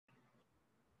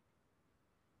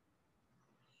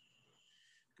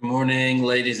Good morning,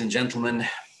 ladies and gentlemen.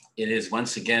 It is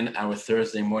once again our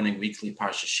Thursday morning weekly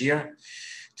Parsha Shiur.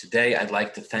 Today, I'd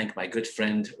like to thank my good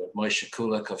friend Moshe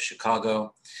Kulak of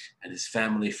Chicago and his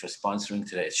family for sponsoring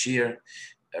today's Shiur.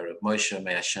 Moshe,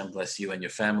 may Hashem bless you and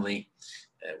your family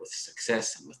with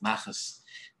success and with nachas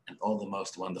and all the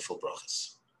most wonderful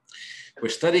brachas. We're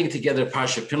studying together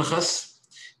Parsha Pinchas.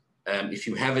 If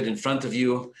you have it in front of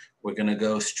you, we're going to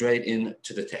go straight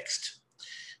into the text.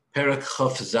 Perek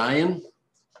Chof Zayin.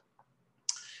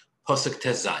 Pasuk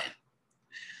Tes Zayin.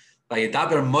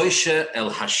 Vayedaber Moshe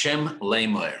el Hashem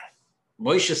leimer.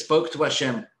 Moshe spoke to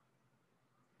Hashem.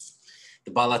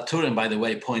 The Baal HaTurim, by the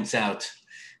way, points out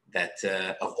that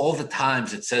of all the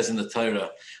times it says in the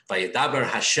Torah, Vayedaber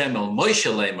Hashem el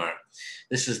Moshe leimer,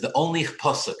 this is the only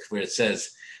pasuk where it says,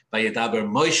 Vayedaber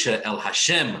Moshe el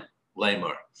Hashem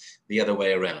leimer, the other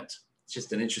way around. It's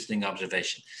just an interesting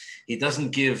observation. He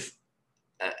doesn't give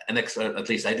at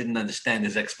least I didn't understand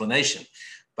his explanation,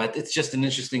 but it's just an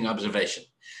interesting observation.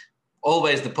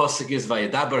 Always the pasuk is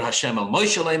Vayedaber Hashem el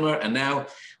Moshe leimer, and now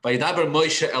Vayedaber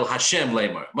Moshe el Hashem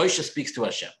leimer. Moshe speaks to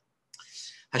Hashem.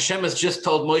 Hashem has just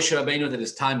told Moshe Rabbeinu that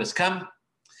his time has come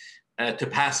to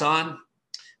pass on,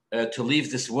 to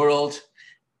leave this world,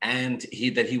 and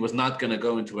that he was not going to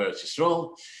go into Eretz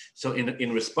Yisroel. So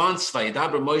in response,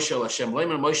 Vayedaber Moshe el Hashem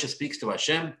leimer, Moshe speaks to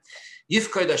Hashem.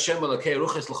 Yifkoid Hashem elokei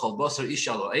ruches l'chol basar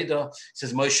isha lo eda.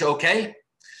 Says Moshe, okay,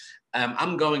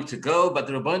 I'm going to go, but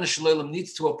the Rabbeinu Shalom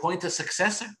needs to appoint a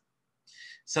successor,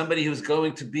 somebody who's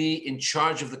going to be in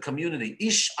charge of the community.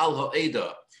 Ish al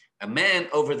ha'eda, a man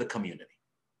over the community.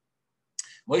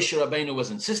 Moshe Rabbeinu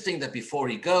was insisting that before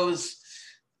he goes,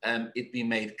 it be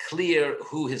made clear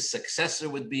who his successor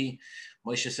would be.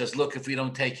 Moshe says, look, if we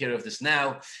don't take care of this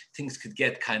now, things could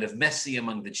get kind of messy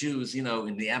among the Jews. You know,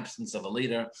 in the absence of a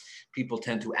leader, people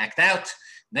tend to act out.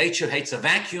 Nature hates a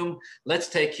vacuum. Let's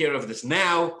take care of this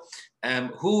now.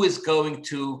 Who is going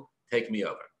to take me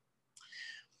over?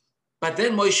 But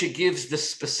then Moshe gives the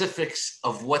specifics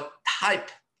of what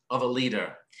type of a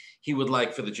leader he would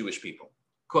like for the Jewish people.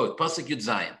 Quote, Pasuk Yud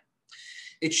Zayin.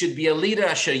 It should be a leader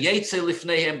asher yetze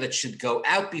lifneihem, that should go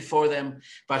out before them,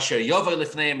 v'asher yovei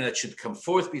lifneihem, that should come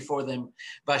forth before them,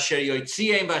 v'asher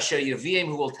yotziem, v'asher yeviem,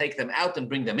 who will take them out and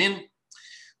bring them in.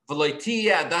 V'lo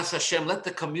tiyeh adas Hashem, let the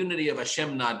community of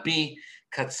Hashem not be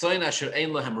katzoin asher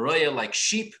ein lahem roya, like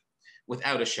sheep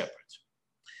without a shepherd.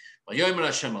 Vayomer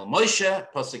Hashem el Moshe,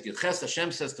 Pasuk Yud Ches,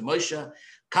 Hashem says to Moshe,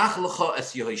 Kach lecha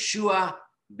es Yehoshua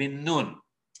bin Nun,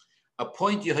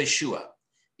 appoint Yehoshua.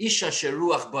 Isha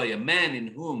sheruach by, a man in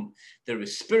whom there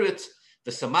is spirit.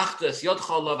 The samachta es yodcha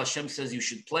alav, Hashem says you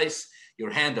should place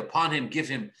your hand upon him, give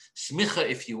him smicha,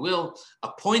 if you will,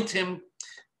 appoint him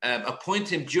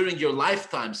during your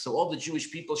lifetime, so all the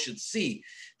Jewish people should see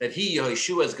that he,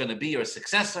 Yehoshua, is going to be your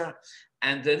successor.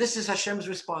 And this is Hashem's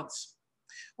response.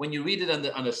 When you read it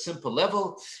on a simple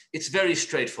level, it's very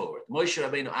straightforward. Moshe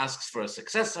Rabbeinu asks for a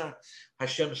successor.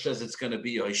 Hashem says it's going to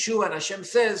be Yehoshua, and Hashem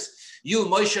says, you,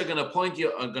 Moshe, are going to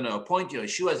appoint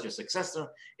Yehoshua as your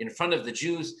successor in front of the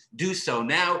Jews. Do so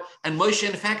now. And Moshe,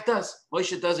 in fact, does.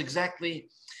 Moshe does exactly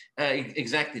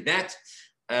that.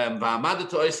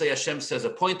 Hashem says,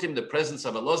 appoint him the presence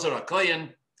of Elazar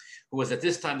HaKohen, who was at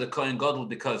this time the Kohen Gadol,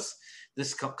 because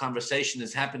this conversation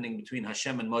is happening between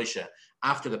Hashem and Moshe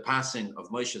after the passing of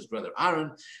Moshe's brother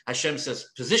Aaron. Hashem says,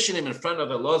 position him in front of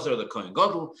Elazar, the Kohen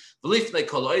Gadol,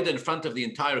 in front of the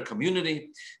entire community,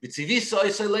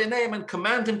 and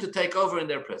command him to take over in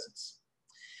their presence.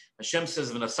 Hashem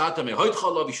says,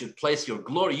 you should place your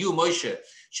glory, you, Moshe,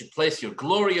 should place your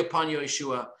glory upon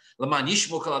Yehoshua, so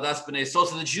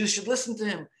the Jews should listen to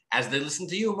him as they listen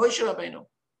to you, Moshe Rabbeinu.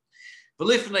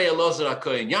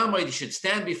 You should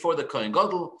stand before the Kohen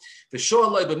Gadol. Yehoshua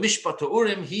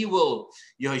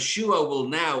will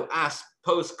now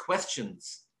pose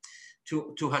questions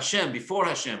to Hashem, before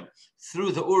Hashem,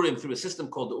 through the Urim, through a system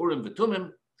called the Urim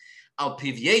V'Tumim. Al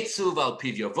piv yetzuv, al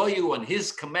piv yavoyu, on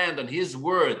his command, on his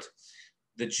word,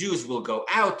 the Jews will go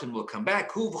out and will come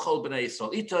back. Hu v'chol b'nei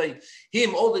Yisrael itoi,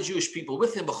 him, all the Jewish people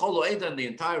with him, b'chol oeda, and the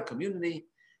entire community.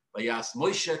 Vayas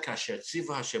Moshe kasher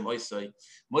tziva Hashem oisoi.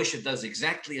 Moshe does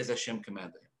exactly as Hashem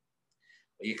commanded him.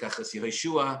 Vayikachas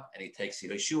Yehoshua, and he takes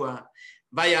Yehoshua.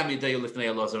 Vayam yidei lifnei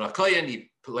Elazar HaKohen, he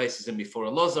places him before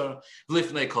Elazar.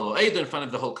 Lifnei kol oeda, in front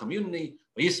of the whole community.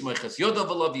 Vayismoichas yodav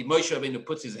alav, Moshe Rabbeinu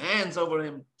puts his hands over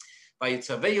him.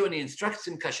 Vayitzaveyu, and he instructs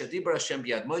him kasher dibra Hashem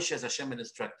biyad Moshe, as Hashem had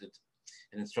instructed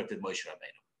Moshe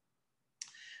Rabbeinu.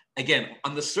 Again,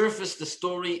 on the surface, the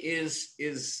story is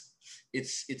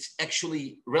it's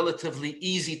actually relatively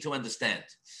easy to understand.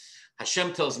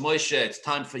 Hashem tells Moshe, it's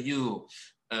time for you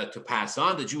to pass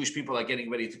on. The Jewish people are getting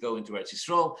ready to go into Eretz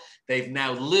Yisroel. They've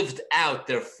now lived out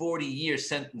their 40-year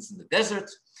sentence in the desert.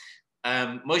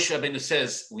 Moshe Rabbeinu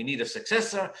says, we need a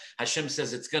successor. Hashem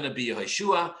says it's going to be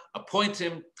Yehoshua, appoint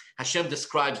him. Hashem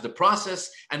describes the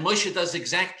process, and Moshe does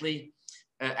exactly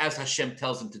as Hashem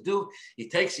tells him to do. He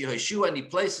takes Yehoshua and he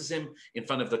places him in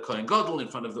front of the Kohen Gadol, in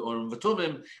front of the Urim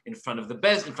V'Tumim, in front of the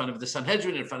Bez, in front of the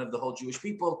Sanhedrin, in front of the whole Jewish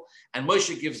people. And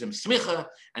Moshe gives him smicha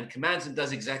and commands him,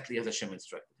 does exactly as Hashem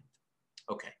instructed him.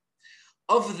 Okay.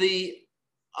 Of the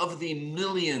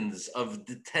millions of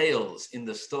details in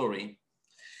the story,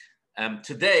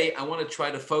 today I want to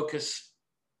try to focus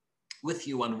with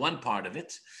you on one part of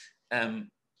it.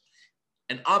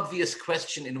 An obvious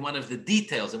question in one of the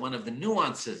details, in one of the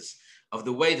nuances of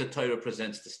the way the Torah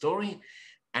presents the story,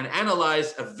 and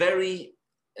analyze a very,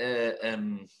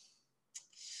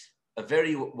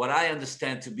 what I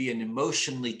understand to be an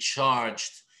emotionally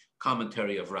charged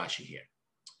commentary of Rashi here.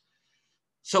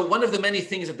 So one of the many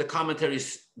things that the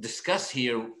commentaries discuss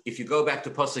here, if you go back to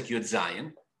Pasuk Yud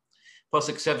Zayin,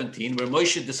 Pasuk 17, where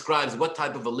Moshe describes what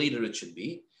type of a leader it should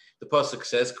be, the pasuk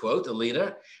says, quote, a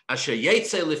leader, asher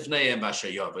yetze lifneihem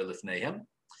v'asher yaveh lifneihem,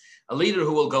 a leader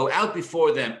who will go out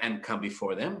before them and come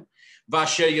before them,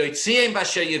 v'asher yotziim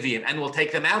v'asher yavim, and will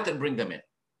take them out and bring them in.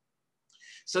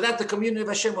 So that the community of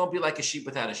Hashem won't be like sheep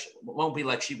without a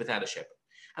shepherd.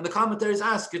 And the commentaries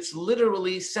ask, it's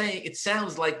literally saying, it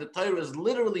sounds like the Torah is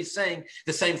literally saying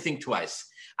the same thing twice.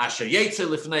 Asher yetze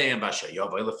lifneihem v'asher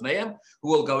yaveh lifneihem, who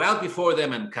will go out before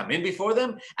them and come in before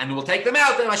them, and will take them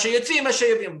out, and asher yotziim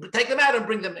v'asher yavim, take them out and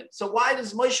bring them in. So why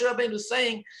does Moshe Rabbeinu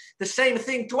saying the same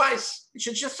thing twice? It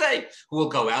should just say, who will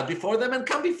go out before them and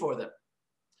come before them.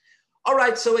 All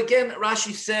right, so again,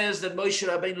 Rashi says that Moshe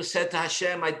Rabbeinu said to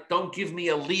Hashem, don't give me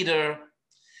a leader.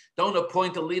 Don't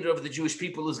appoint a leader of the Jewish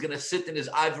people who's going to sit in his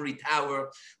ivory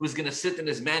tower, who's going to sit in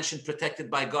his mansion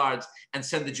protected by guards and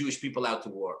send the Jewish people out to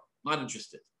war. Not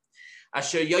interested.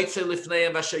 Asher yotze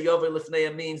lifneihem v'asher yaveh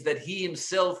lifneihem means that he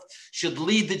himself should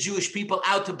lead the Jewish people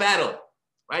out to battle,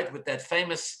 right? With that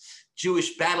famous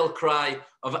Jewish battle cry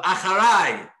of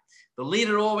Acharai. The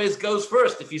leader always goes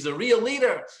first. If he's a real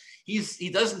leader, he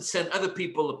doesn't send other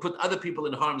people, put other people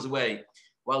in harm's way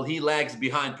while he lags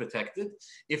behind protected.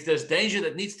 If there's danger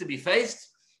that needs to be faced,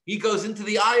 he goes into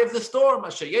the eye of the storm.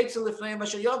 Asher yotze lifneihem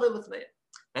v'asher yaveh lifneihem.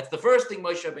 That's the first thing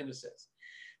Moshe Rabbeinu says.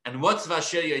 And what's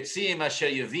Vasher Yotziim,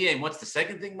 Vasher Yavim? What's the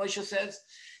second thing Moshe says?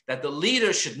 That the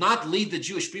leader should not lead the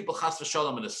Jewish people, chas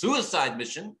v'shalom, in a suicide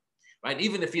mission, right?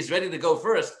 Even if he's ready to go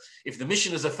first, if the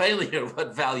mission is a failure,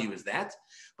 what value is that?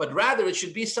 But rather, it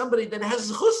should be somebody that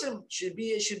has chusim, should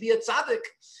be a tzaddik,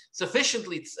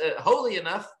 sufficiently holy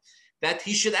enough that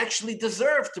he should actually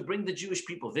deserve to bring the Jewish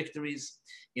people victories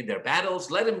in their battles.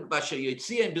 Let him, Vasher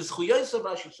Yotziim, b'zchu yosef,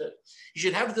 Rashi said. He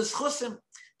should have this chusim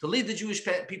to lead the Jewish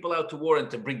people out to war and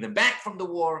to bring them back from the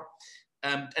war,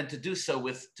 and to do so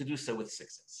with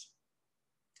success.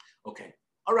 Okay,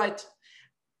 all right.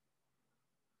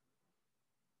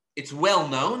 It's well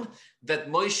known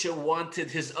that Moshe wanted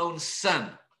his own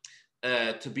son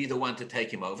to be the one to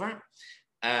take him over.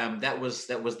 That was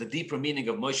the deeper meaning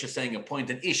of Moshe saying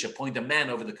appoint an ish, appoint a man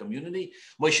over the community.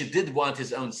 Moshe did want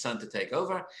his own son to take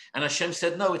over, and Hashem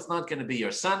said, no, it's not going to be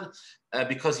your son,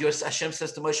 because Hashem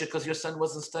says to Moshe, because your son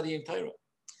wasn't studying Torah.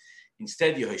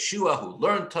 Instead, Yehoshua, who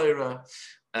learned Torah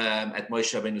at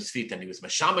Moshe Rabbeinu's feet, and he was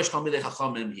Meshamash Talmidei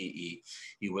Chachamim, he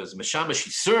was Meshamash, he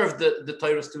served the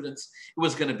Torah students, it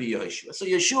was going to be Yehoshua. So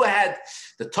Yehoshua had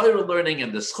the Torah learning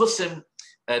and the schusim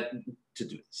to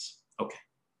do this. Okay.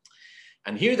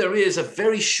 And here there is a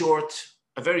very short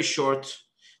Rashi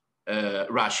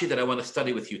that I want to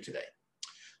study with you today.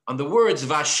 On the words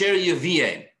Vasher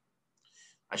Yaviem.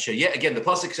 Again, the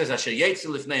pasuk says Asher Yetze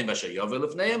Lifneim Vasher Yaveh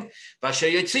Lifneim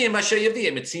Vasher Yotziim Vasher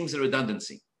Yaviem. It seems a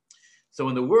redundancy. So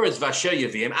in the words Vasher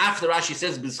Yaviem, after Rashi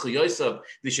says B'zchu Yosef,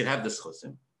 they should have this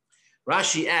chusim.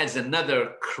 Rashi adds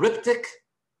another cryptic,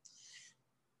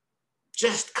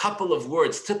 just couple of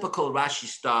words, typical Rashi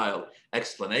style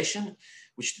explanation,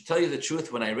 which, to tell you the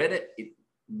truth, when I read it, it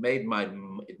made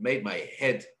my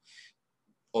head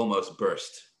almost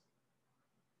burst.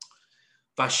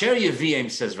 Vasher Yaviem,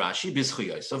 says Rashi, B'zchu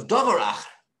Yosef, Davar Acher.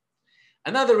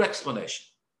 Another explanation.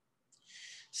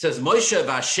 Says Moshe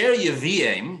Vasher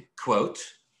Yaviem, quote,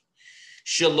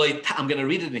 I'm going to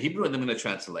read it in Hebrew and then I'm going to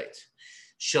translate.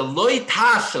 Shaloi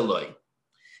ta'ashaloi,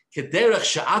 kederech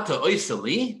sha'ata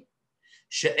oisali,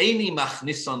 she'eni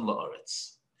machnisan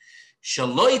la'oretz.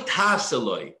 Shaloi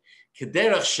ta'ashaloi,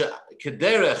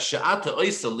 kederech sha'ata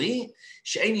oisali,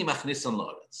 she'eni machnisan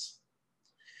la'oretz.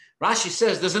 Rashi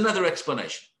says there's another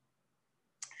explanation.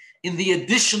 In the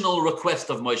additional request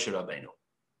of Moshe Rabbeinu.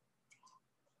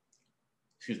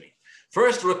 excuse me.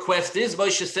 First request is,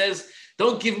 Moshe says,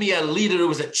 don't give me a leader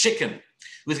who is a chicken,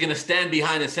 who's going to stand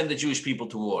behind and send the Jewish people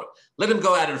to war. Let him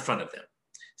go out in front of them.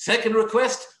 Second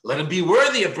request, let him be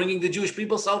worthy of bringing the Jewish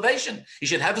people salvation. He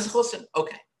should have his chusim.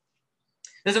 Okay.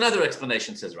 There's another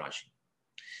explanation, says Rashi,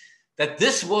 that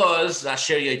this was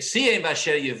Asher Yotziim,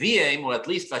 Asher Yeviim, or at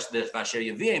least the Asher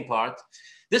Yeviim part.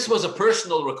 This was a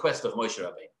personal request of Moshe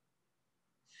Rabbeinu.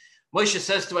 Moshe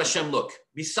says to Hashem, look,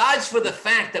 besides for the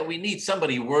fact that we need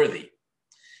somebody worthy,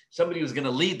 somebody who's going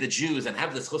to lead the Jews and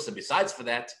have this chusim, besides for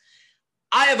that,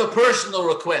 I have a personal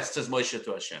request, says Moshe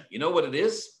to Hashem. You know what it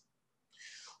is?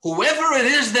 Whoever it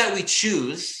is that we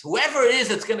choose, whoever it is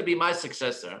that's going to be my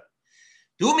successor,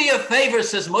 do me a favor,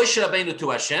 says Moshe Rabbeinu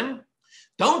to Hashem,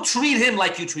 don't treat him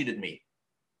like you treated me.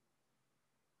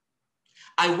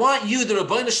 I want you, the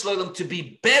Rabbeinu Shalom, to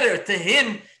be better to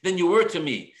him than you were to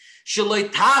me.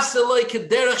 Don't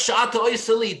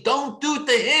do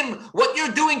to him what you're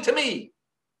doing to me.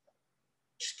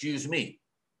 Excuse me.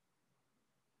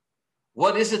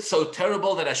 What is it so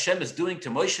terrible that Hashem is doing to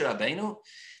Moshe Rabbeinu?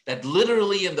 That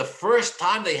literally in the first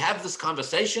time they have this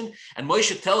conversation, and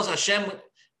Moshe tells Hashem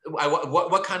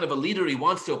what kind of a leader he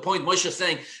wants to appoint. Moshe is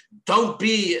saying, don't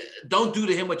do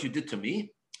to him what you did to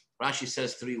me. Rashi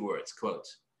says 3 words, quote,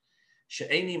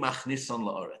 She'eni machnison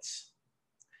la'oretz.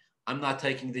 I'm not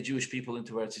taking the Jewish people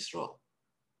into Eretz Yisroel.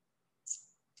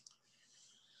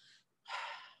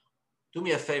 Do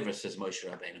me a favor, says Moshe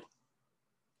Rabbeinu.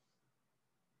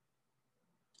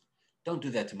 Don't do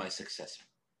that to my successor.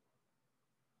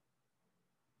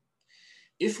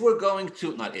 We're going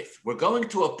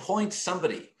to appoint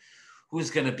somebody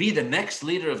who's going to be the next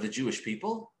leader of the Jewish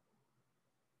people,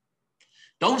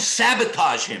 don't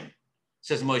sabotage him,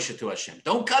 says Moshe to Hashem.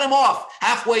 Don't cut him off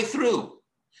halfway through.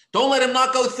 Don't let him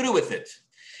not go through with it.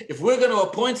 If we're going to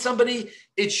appoint somebody,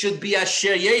 it should be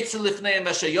Asher Yetzel Lifneim,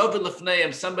 Asher Yovel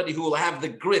Lifneim, somebody who will have the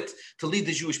grit to lead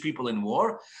the Jewish people in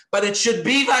war. But it should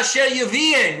be Asher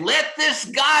Yeviim. Let this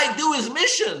guy do his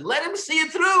mission. Let him see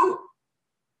it through.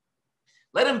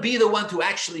 Let him be the one to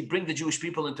actually bring the Jewish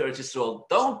people into Eretz Yisroel.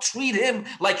 Don't treat him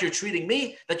like you're treating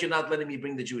me, that you're not letting me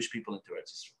bring the Jewish people into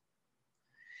Eretz Yisroel.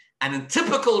 And in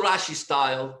typical Rashi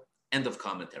style, end of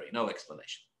commentary, no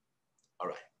explanation. All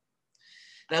right.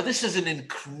 Now, this is an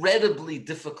incredibly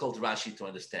difficult Rashi to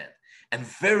understand and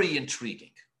very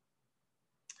intriguing.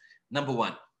 Number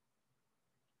one,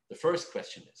 the first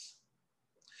question is,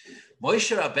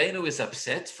 Moshe Rabbeinu is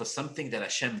upset for something that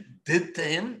Hashem did to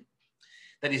him,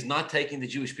 that he's not taking the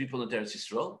Jewish people into Eretz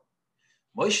Yisroel.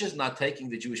 Moshe is not taking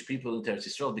the Jewish people into Eretz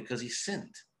Yisroel because he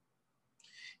sinned.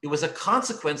 It was a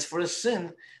consequence for a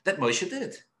sin that Moshe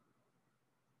did.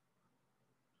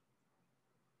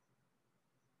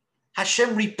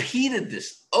 Hashem repeated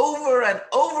this over and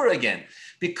over again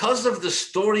because of the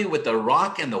story with the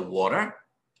rock and the water,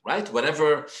 right?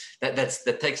 Whatever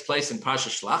that takes place in Parsha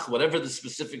Shlach, whatever the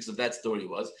specifics of that story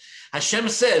was, Hashem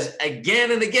says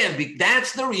again and again,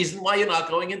 that's the reason why you're not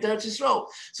going into Eretz Yisroel.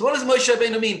 So what does Moshe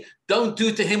Rabbeinu mean? Don't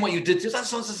do to him what you did to us.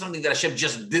 That's not something that Hashem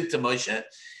just did to Moshe.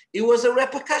 It was a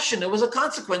repercussion. It was a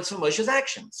consequence for Moshe's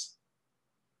actions.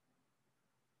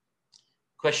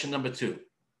 Question number 2.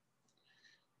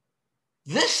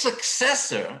 This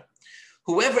successor,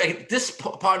 whoever, this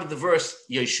part of the verse,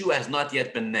 Yeshua has not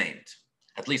yet been named,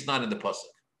 at least not in the pasuk.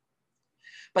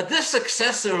 But this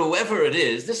successor, whoever it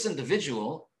is, this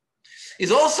individual,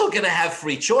 is also going to have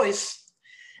free choice,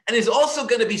 and is also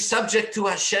going to be subject to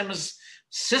Hashem's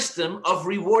system of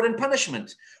reward and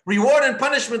punishment. Reward and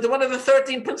punishment are one of the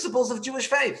 13 principles of Jewish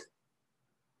faith.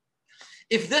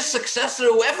 If this successor,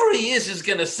 whoever he is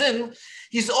going to sin,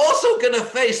 he's also going to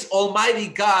face Almighty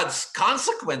God's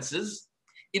consequences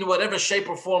in whatever shape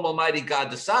or form Almighty God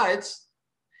decides.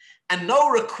 And no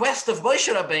request of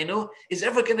Moshe Rabbeinu is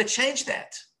ever going to change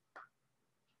that.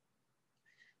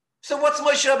 So what's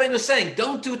Moshe Rabbeinu saying?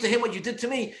 Don't do to him what you did to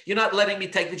me. You're not letting me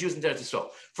take the Jews into Eretz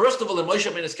Yisroel. First of all, in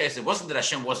Moshe Rabbeinu's case, it wasn't that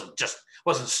Hashem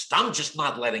wasn't stunned, just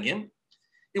not letting him.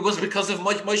 It was because of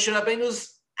Moshe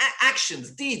Rabbeinu's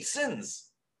actions, deeds, sins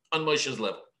on Moshe's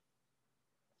level.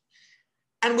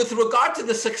 And with regard to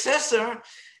the successor,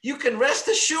 you can rest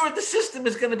assured the system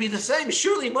is going to be the same.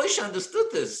 Surely Moshe understood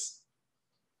this.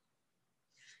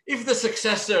 If the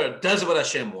successor does what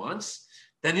Hashem wants,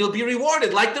 then he'll be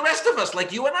rewarded like the rest of us,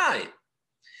 like you and I.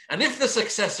 And if the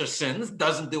successor sins,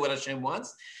 doesn't do what Hashem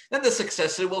wants, then the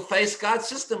successor will face God's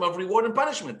system of reward and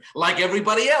punishment, like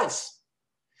everybody else.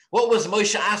 What was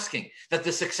Moshe asking? That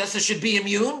the successor should be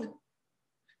immune?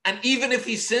 And even if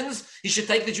he sins, he should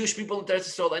take the Jewish people into Eretz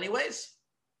Yisrael anyways?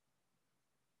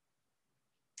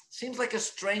 Seems like a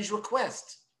strange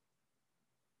request.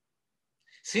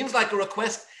 Seems like a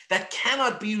request that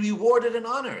cannot be rewarded and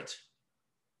honored.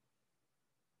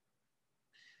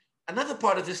 Another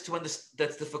part of this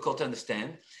that's difficult to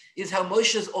understand is how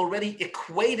Moshe is already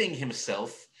equating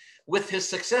himself with his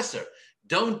successor.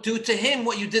 Don't do to him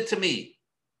what you did to me.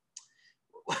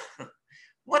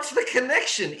 What's the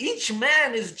connection? Each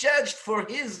man is judged for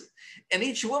his, and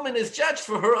each woman is judged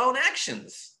for her own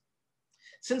actions.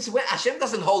 Since Hashem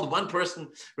doesn't hold one person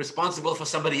responsible for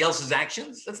somebody else's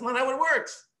actions, that's not how it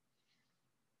works.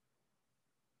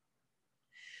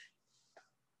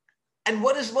 And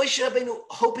what is Moshe Rabbeinu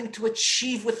hoping to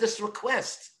achieve with this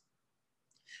request?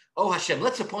 Oh, Hashem,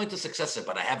 let's appoint a successor,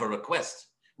 but I have a request.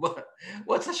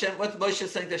 What's Moshe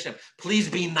saying to Hashem? Please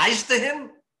be nice to him?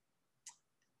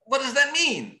 What does that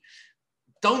mean?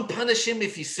 Don't punish him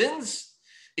if he sins?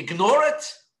 Ignore it?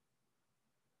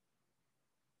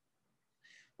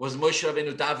 Was Moshe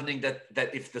Rabbeinu davening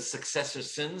that if the successor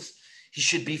sins, he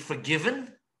should be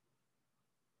forgiven?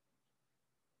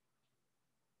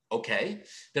 Okay,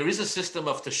 there is a system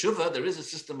of teshuvah, there is a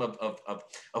system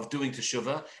of doing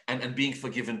teshuvah and being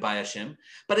forgiven by Hashem.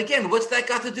 But again, what's that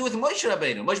got to do with Moshe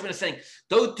Rabbeinu? Moshe Rabbeinu is saying,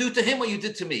 don't do to him what you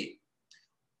did to me.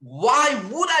 Why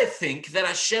would I think that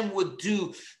Hashem would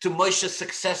do to Moshe's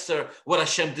successor what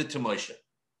Hashem did to Moshe?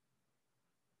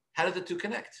 How did the two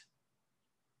connect?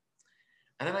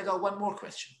 And then I got one more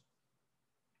question.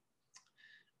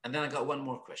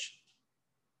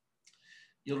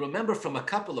 You'll remember from a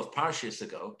couple of parshas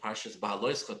ago, Parshas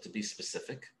Ba'aloischa to be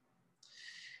specific,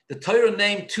 the Torah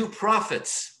named two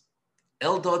prophets,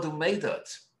 Eldad and Medad,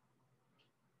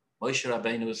 Moshe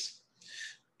Rabbeinu's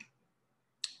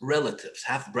relatives,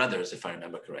 half brothers, if I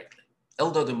remember correctly.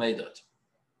 Eldad and Medad.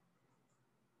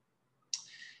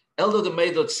 Eldad and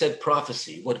Medad said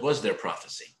prophecy. What was their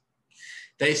prophecy?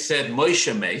 They said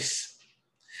Moshe meis,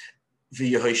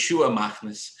 v'Yehoshua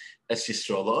machnes es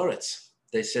Yisroel la'aretz.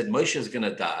 They said Moshe is going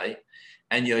to die,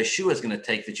 and Yeshua is going to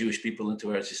take the Jewish people into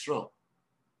Eretz Yisroel.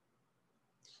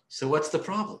 So what's the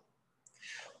problem?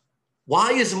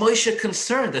 Why is Moshe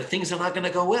concerned that things are not going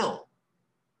to go well?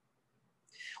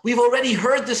 We've already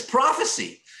heard this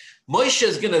prophecy. Moshe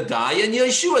is going to die, and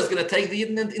Yeshua is going to take the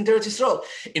Yidden into Eretz Yisroel.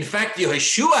 In fact,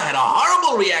 Yeshua had a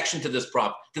horrible reaction to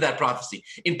that prophecy.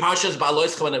 In Parshas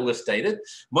Ba'aloischa, when it was stated,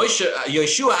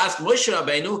 Yeshua asked Moshe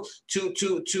Rabbeinu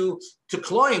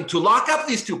to lock up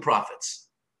these two prophets,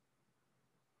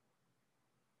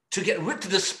 to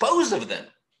dispose of them.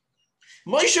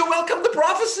 Moshe welcomed the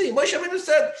prophecy. Moshe Rabbeinu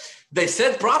said, they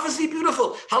said prophecy,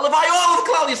 beautiful. Halavai, all of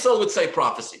Klal Yisrael would say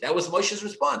prophecy. That was Moshe's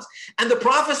response. And the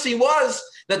prophecy was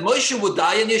that Moshe would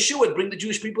die and Yeshua would bring the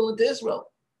Jewish people into Israel,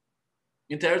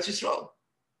 into Eretz Yisroel.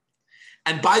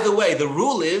 And by the way, the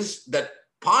rule is that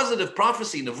positive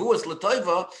prophecy, nevuas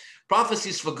l'toiva,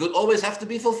 prophecies for good always have to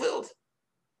be fulfilled.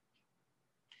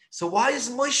 So why is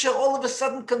Moshe all of a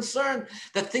sudden concerned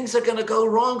that things are going to go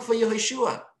wrong for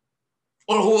Yehoshua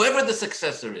or whoever the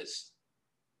successor is?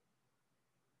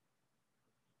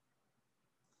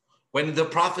 When the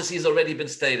prophecy has already been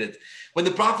stated. When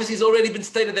the prophecy has already been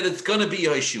stated that it's going to be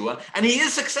Yehoshua, and he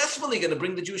is successfully going to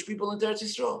bring the Jewish people into Eretz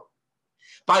Yisroel.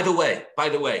 By the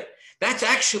way, that's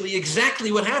actually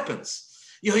exactly what happens.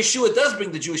 Yehoshua does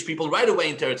bring the Jewish people right away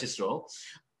into Eretz Yisroel.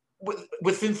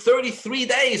 Within 33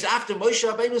 days after Moshe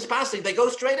Rabbeinu's passing, they go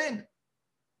straight in.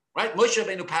 Right? Moshe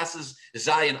Rabbeinu passes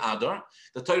Zayin Adar.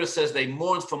 The Torah says they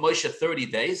mourned for Moshe 30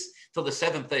 days till the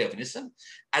 7th day of Nisan.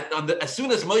 As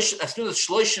soon as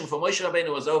Shloshim for Moshe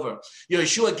Rabbeinu was over,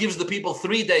 Yeshua gives the people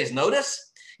 3 days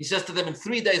notice. He says to them, in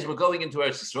 3 days we're going into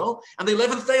Eretz Yisroel. And the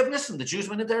 11th day of Nisan, the Jews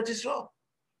went into Eretz Yisroel.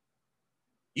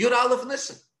 Yud Aleph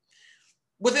Nisan.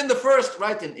 Within the first,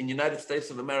 right, in United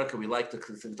States of America, we like to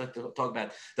talk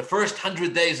about the first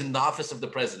 100 days in the office of the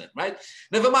president, right?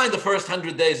 Never mind the first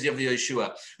 100 days of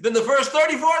Yeshua. Then the first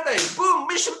 34 days, boom,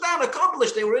 mission done,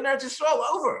 accomplished. They were in Eretz Yisroel,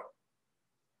 over.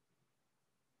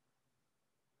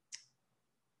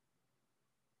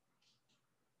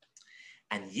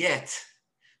 And yet,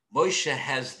 Moshe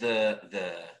has the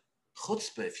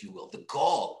chutzpah, if you will, the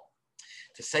gall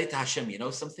to say to Hashem, you know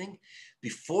something?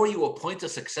 Before you appoint a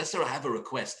successor, I have a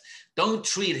request. Don't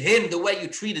treat him the way you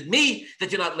treated me,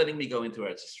 that you're not letting me go into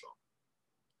Eretz Yisroel.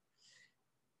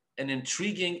 An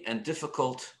intriguing and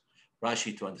difficult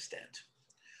Rashi to understand.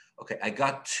 Okay, I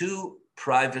got two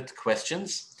private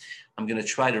questions. I'm going to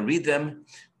try to read them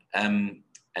and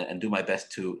do my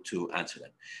best to answer them.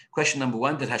 Question number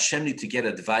one, did Hashem need to get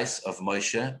advice of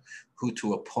Moshe who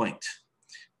to appoint?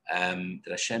 Did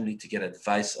Hashem need to get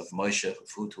advice of Moshe of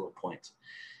who to appoint?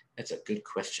 That's a good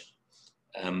question.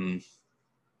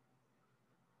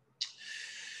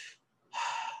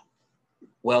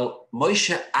 Well,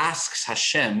 Moshe asks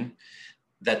Hashem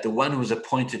that the one who's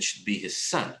appointed should be his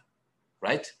son.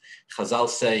 right? Chazal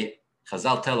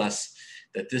tell us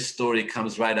that this story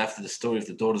comes right after the story of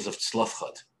the daughters of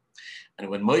Tzlofchad. And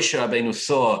when Moshe Rabbeinu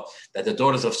saw that the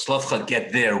daughters of Tzlofchad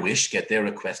get their wish, get their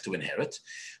request to inherit,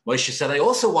 Moshe said, I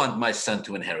also want my son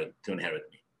to inherit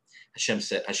me. Hashem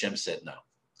said no.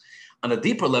 On a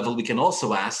deeper level, we can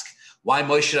also ask why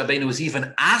Moshe Rabbeinu was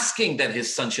even asking that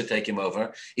his son should take him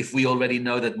over, if we already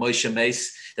know that Moshe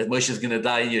is going to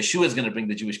die and Yeshua is going to bring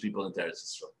the Jewish people into Eretz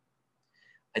Yisroel.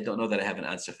 I don't know that I have an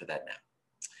answer for that now.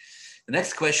 The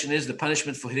next question is, the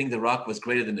punishment for hitting the rock was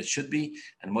greater than it should be,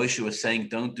 and Moshe was saying,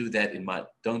 don't do that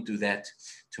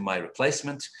to my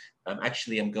replacement.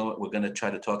 Actually, we're going to try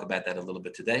to talk about that a little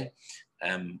bit today.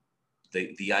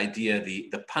 The idea,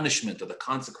 the punishment or the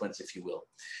consequence, if you will,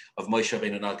 of Moshe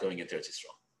Rabbeinu not going into Eretz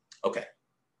Yisroel. Okay.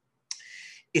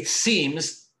 It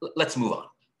seems, let's move on.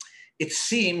 It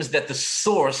seems that the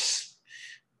source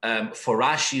for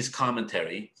Rashi's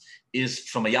commentary is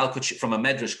from a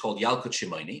medrash called Yalkut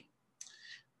Shimoni,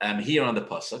 here on the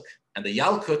pasuk, and the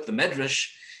Yalkut, the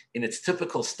medrash, in its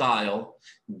typical style,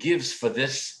 gives for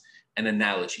this an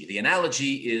analogy. The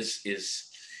analogy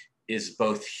is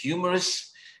both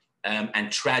humorous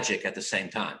and tragic at the same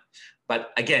time.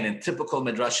 But again, in typical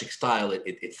medrashic style,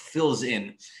 it fills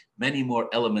in many more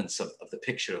elements of the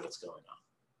picture of what's going on.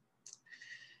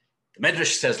 The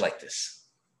medrash says like this: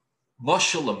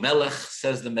 Moshel Melech,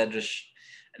 says the medrash,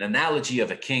 an analogy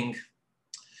of a king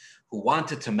who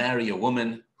wanted to marry a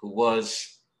woman who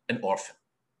was an orphan.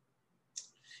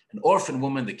 An orphan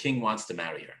woman, the king wants to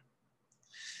marry her.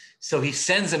 So he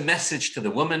sends a message to the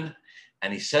woman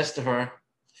and he says to her,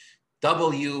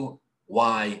 WYMM,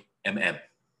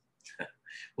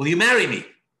 will you marry me?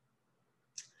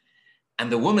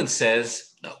 And the woman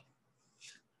says, no.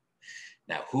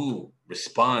 Now, who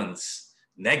responds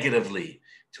negatively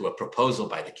to a proposal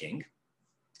by the king?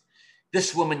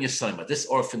 This woman, Yesoma, this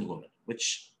orphan woman,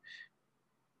 which,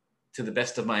 to the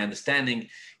best of my understanding,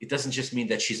 it doesn't just mean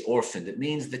that she's orphaned. It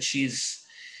means that she's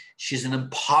an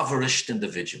impoverished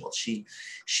individual. She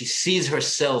sees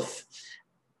herself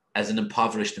as an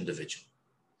impoverished individual.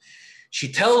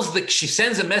 She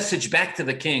sends a message back to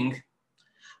the king,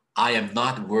 I am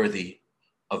not worthy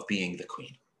of being the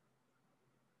queen.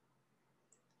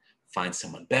 Find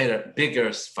someone better,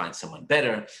 bigger, find someone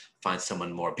better, find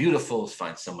someone more beautiful,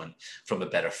 find someone from a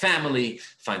better family,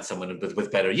 find someone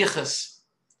with better yichus,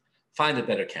 find a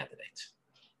better candidate.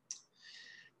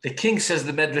 The king says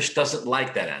the medrash doesn't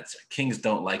like that answer. Kings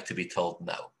don't like to be told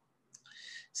no.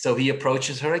 So he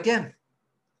approaches her again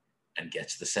and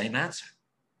gets the same answer.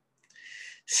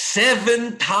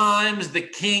 7 times the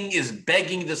king is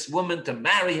begging this woman to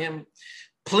marry him.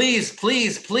 Please,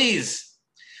 please, please.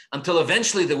 Until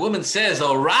eventually the woman says,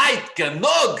 all right,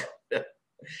 genug.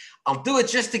 I'll do it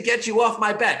just to get you off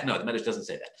my back. No, the medrash doesn't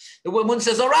say that. The woman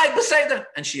says, all right, beseder,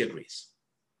 and she agrees.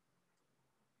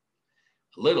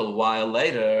 A little while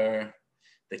later,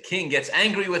 the king gets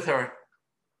angry with her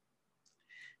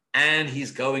and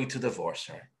he's going to divorce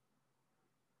her.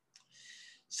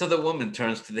 So the woman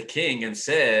turns to the king and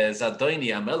says, Adoni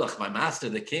Amelech, my master,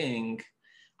 the king,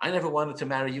 I never wanted to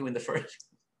marry you in the first.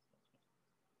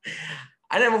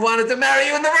 I never wanted to marry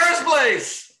you in the first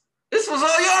place. This was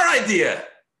all your idea.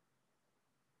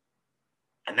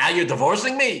 And now you're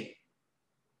divorcing me?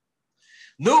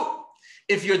 No.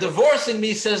 If you're divorcing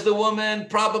me, says the woman,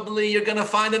 probably you're going to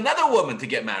find another woman to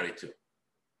get married to.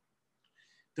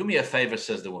 Do me a favor,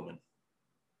 says the woman,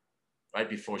 right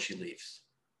before she leaves.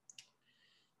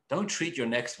 Don't treat your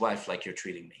next wife like you're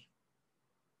treating me.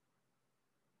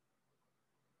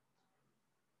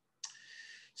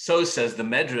 So says the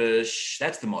medrash,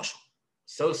 that's the moshel.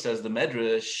 So says the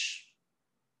medrash.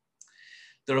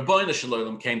 The Rabbeinu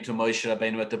Shalom came to Moshe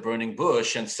Rabbeinu at the burning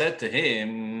bush and said to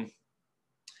him,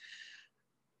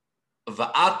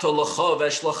 I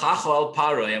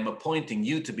am appointing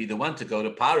you to be the one to go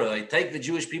to Paro. Take the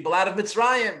Jewish people out of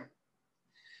Mitzrayim.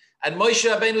 And Moshe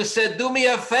Rabbeinu said, do me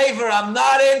a favor, I'm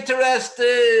not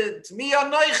interested. Mi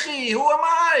anoichi, who am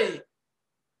I?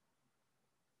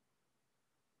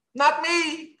 Not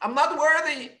me, I'm not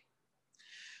worthy.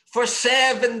 For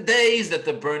 7 days at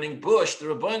the burning bush, the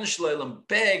Rabbeinu Shalom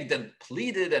begged and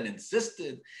pleaded and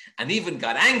insisted and even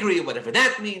got angry, whatever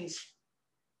that means.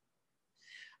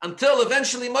 Until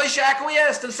eventually Moshe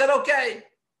acquiesced and said, okay.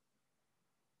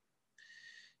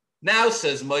 Now,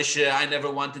 says Moshe, I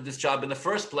never wanted this job in the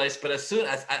first place, but as soon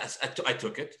as I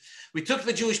took it, we took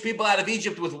the Jewish people out of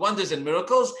Egypt with wonders and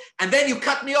miracles, and then you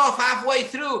cut me off halfway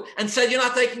through and said, you're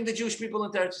not taking the Jewish people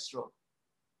into Eretz Yisroel.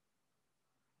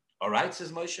 All right,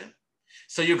 says Moshe.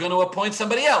 So you're going to appoint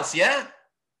somebody else, yeah?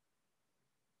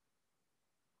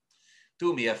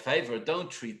 Do me a favor,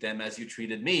 don't treat them as you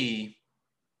treated me.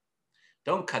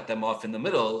 Don't cut them off in the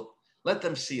middle. Let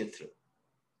them see it through.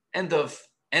 End of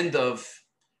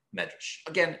Medrash.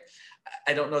 Again,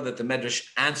 I don't know that the Medrash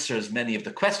answers many of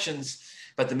the questions,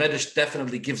 but the Medrash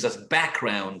definitely gives us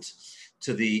background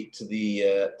to the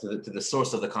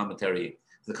source of the commentary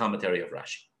of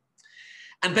Rashi.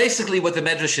 And basically what the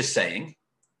Medrash is saying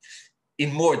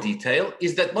in more detail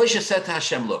is that Moshe said to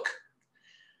Hashem, look,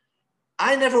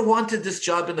 I never wanted this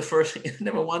job in the first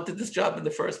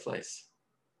place.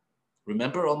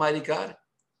 Remember, Almighty God?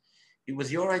 It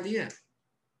was your idea.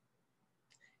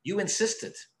 You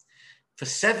insisted. For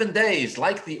 7 days,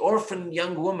 like the orphan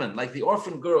young woman, like the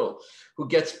orphan girl who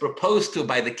gets proposed to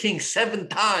by the king 7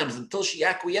 times until she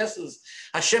acquiesces,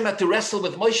 Hashem had to wrestle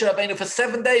with Moshe Rabbeinu for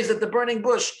 7 days at the burning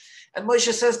bush. And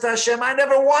Moshe says to Hashem, I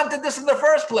never wanted this in the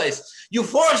first place. You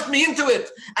forced me into it.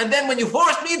 And then when you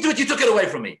forced me into it, you took it away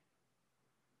from me.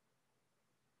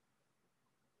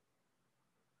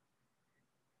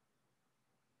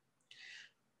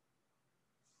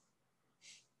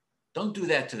 Don't do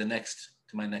that to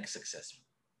my next successor.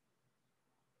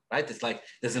 Right? It's like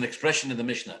there's an expression in the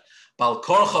Mishnah. Bal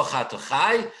korcho chato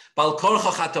chai, bal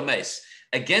korcho chato meis.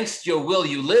 Against your will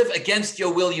you live, against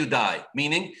your will you die.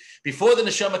 Meaning, before the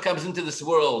neshama comes into this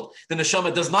world, the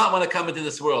neshama does not want to come into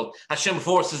this world. Hashem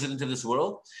forces it into this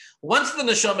world. Once the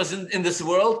neshama is in this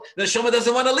world, the neshama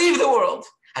doesn't want to leave the world.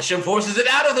 Hashem forces it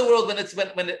out of the world when it's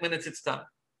its time.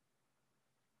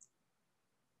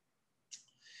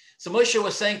 So Moshe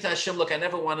was saying to Hashem, look, I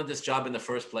never wanted this job in the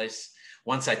first place.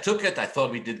 Once I took it, I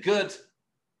thought we did good.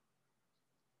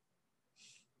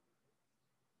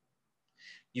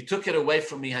 You took it away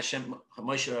from me, Hashem.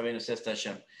 Moshe Rabbeinu says to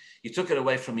Hashem, you took it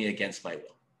away from me against my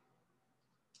will.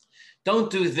 Don't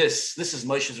do this. This is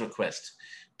Moshe's request.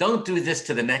 Don't do this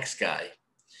to the next guy.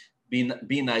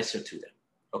 Be nicer to them.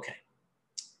 Okay.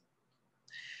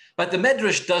 But the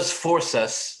Medrash does force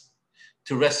us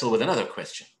to wrestle with another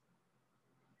question.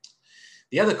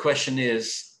 The other question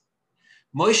is,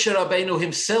 Moshe Rabbeinu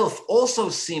himself also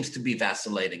seems to be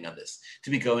vacillating on this, to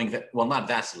be going, well, not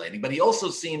vacillating, but he also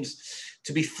seems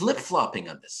to be flip-flopping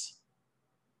on this.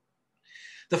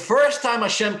 The first time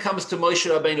Hashem comes to Moshe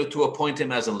Rabbeinu to appoint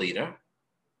him as a leader,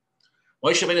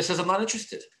 Moshe Rabbeinu says, I'm not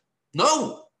interested.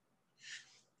 No.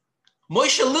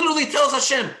 Moshe literally tells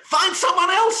Hashem, find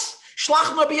someone else.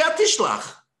 Shlach ma biyat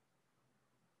tishlach.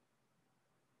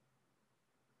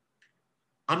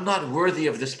 I'm not worthy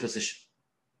of this position.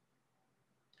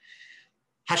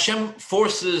 Hashem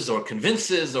forces or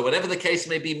convinces or whatever the case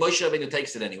may be, Moshe Rabbeinu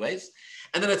takes it anyways.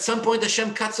 And then at some point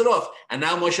Hashem cuts it off. And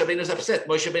now Moshe Rabbeinu is upset.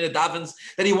 Moshe Rabbeinu davens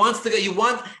that he wants to go.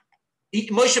 Moshe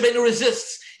Rabbeinu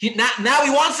resists. Now he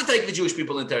wants to take the Jewish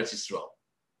people into Eretz Yisroel.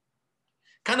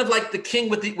 Kind of like the king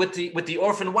with the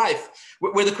orphan wife,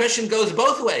 where the question goes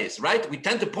both ways, right? We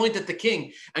tend to point at the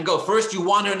king and go, first you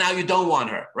want her, now you don't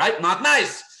want her, right? Not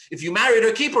nice. If you married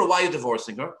her, keep her. Why are you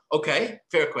divorcing her? Okay,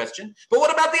 fair question. But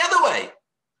what about the other way?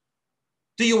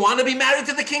 Do you want to be married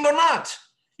to the king or not?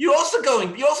 You're also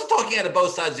talking out of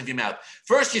both sides of your mouth.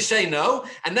 First you say no,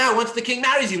 and now once the king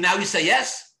marries you, now you say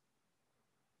yes.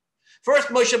 First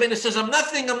Moshe Rabbeinu says, I'm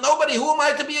nothing, I'm nobody. Who am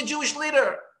I to be a Jewish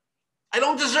leader? I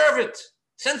don't deserve it.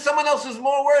 Send someone else who's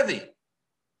more worthy.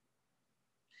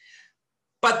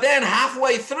 But then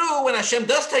halfway through, when Hashem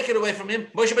does take it away from him,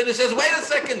 Moshe Rabbeinu says, wait a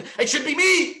second, it should be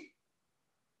me.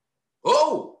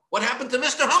 Oh, what happened to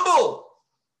Mr. Humble?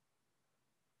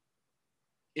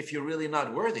 If you're really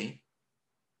not worthy,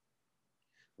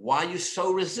 why are you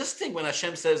so resisting when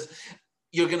Hashem says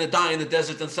you're going to die in the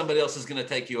desert and somebody else is going to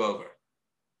take you over?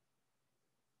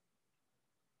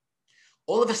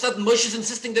 All of a sudden, Moshe is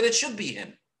insisting that it should be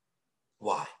him.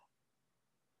 Why?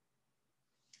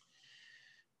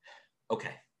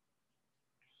 Okay.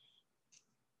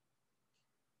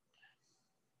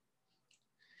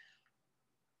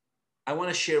 I want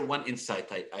to share one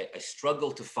insight. I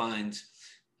struggle to find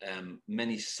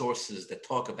many sources that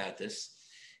talk about this.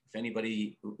 If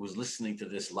anybody who's listening to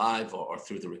this live or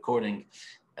through the recording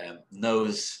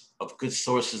knows of good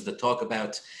sources that talk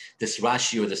about this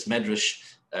Rashi or this Medrash,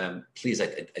 please,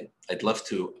 I'd love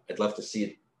to see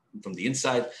it from the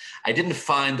inside. I didn't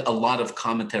find a lot of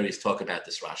commentaries talk about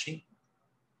this Rashi,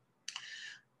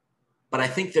 but I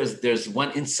think there's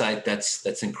one insight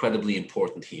that's incredibly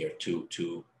important here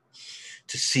to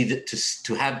see that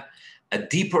to have a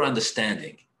deeper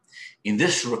understanding in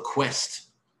this request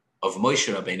of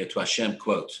Moshe Rabbeinu to Hashem,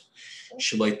 quote,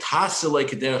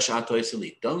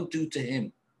 don't do to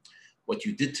him what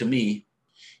you did to me,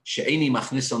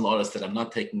 that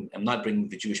I'm not bringing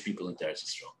the Jewish people into Eretz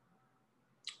Yisroel.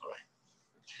 All right.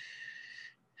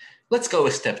 Let's go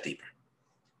a step deeper.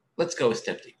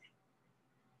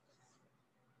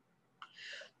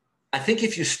 I think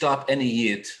if you stop any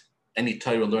Yid, any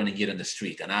Torah learning Yid on the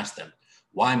street and ask them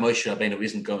why Moshe Rabbeinu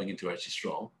isn't going into Eretz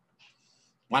Yisroel,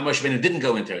 why Moshe Rabbeinu didn't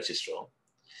go into Eretz Yisroel,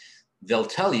 they'll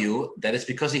tell you that it's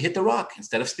because he hit the rock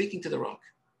instead of speaking to the rock,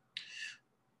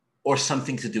 or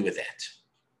something to do with that.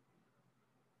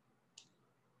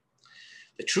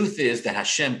 The truth is that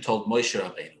Hashem told Moshe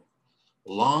Rabbeinu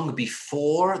long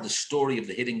before the story of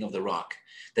the hitting of the rock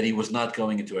that he was not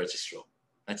going into Eretz Yisroel.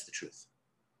 That's the truth.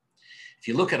 If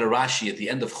you look at a Rashi at the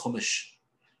end of Chumash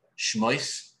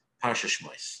Shmois, Parsha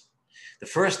Shmois, the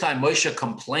first time Moshe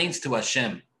complains to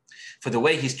Hashem for the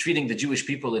way he's treating the Jewish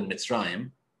people in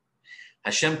Mitzrayim,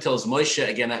 Hashem tells Moshe,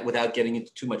 again, without getting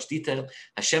into too much detail,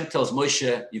 Hashem tells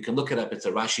Moshe, you can look it up, it's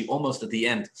a Rashi almost at the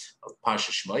end of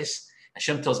Parsha Shmois.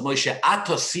 Hashem tells Moshe,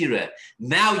 Atosire,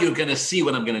 now you're going to see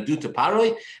what I'm going to do to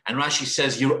Paroi. And Rashi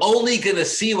says, you're only going to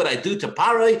see what I do to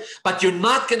Paroi, but you're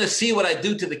not going to see what I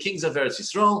do to the kings of Eretz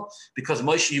Yisroel, because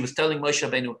Moshe, he was telling Moshe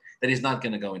Rabbeinu that he's not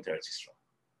going to go into Eretz Yisroel.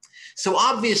 So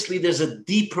obviously there's a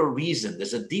deeper reason,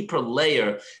 there's a deeper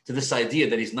layer to this idea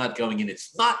that he's not going in.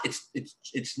 It's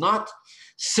not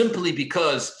simply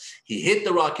because he hit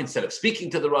the rock instead of speaking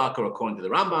to the rock, or according to the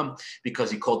Rambam,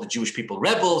 because he called the Jewish people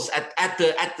rebels at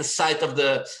the site of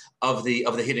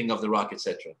the hitting of the rock,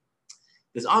 etc.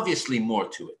 There's obviously more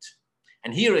to it.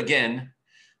 And here again,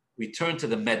 we turn to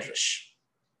the Medrash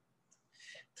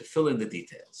to fill in the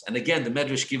details. And again, the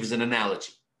Medrash gives an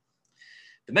analogy.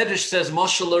 The Medrash says,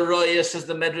 Moshel Aroya, says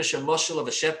the Medrash, a moshel of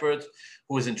a shepherd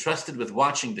who was entrusted with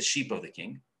watching the sheep of the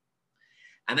king.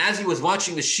 And as he was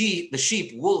watching the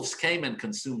sheep, wolves came and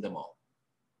consumed them all.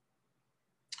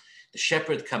 The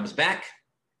shepherd comes back,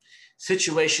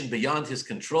 situation beyond his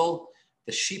control,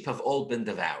 the sheep have all been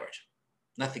devoured,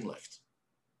 nothing left.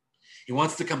 He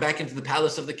wants to come back into the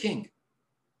palace of the king.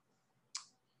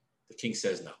 The king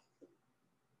says no.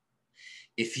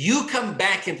 If you come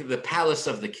back into the palace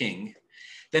of the king,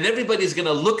 then everybody's going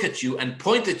to look at you and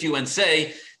point at you and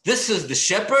say, this is the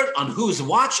shepherd on whose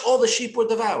watch all the sheep were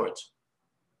devoured.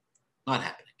 Not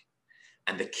happening.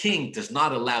 And the king does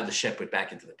not allow the shepherd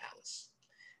back into the palace.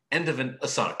 End of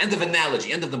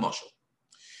analogy, end of the moshel.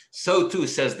 So too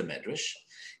says the Medrash.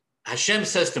 Hashem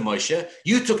says to Moshe,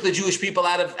 you took the Jewish people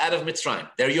out of Mitzrayim.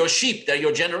 They're your sheep, they're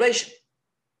your generation.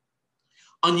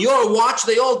 On your watch,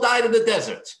 they all died in the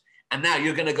desert. And now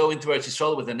you're going to go into Eretz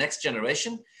Yisroel with the next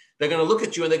generation. They're going to look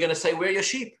at you and they're going to say, where are your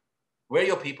sheep? Where are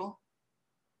your people?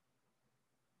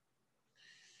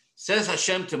 Says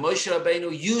Hashem to Moshe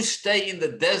Rabbeinu, you stay in the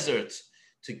desert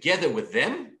together with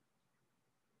them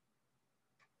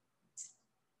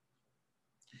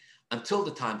until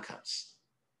the time comes.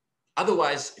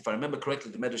 Otherwise, if I remember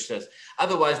correctly, the Medrash says,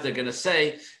 otherwise they're going to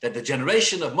say that the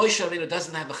generation of Moshe Rabbeinu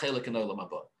doesn't have a chelik in Olam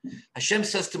Haba. Hashem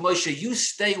says to Moshe, you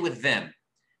stay with them.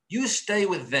 You stay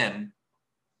with them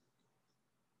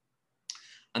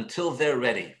until they're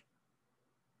ready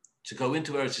to go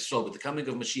into Eretz Yisroel with the coming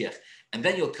of Mashiach, and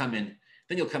then you'll come into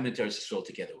Eretz Yisroel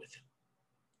together with him.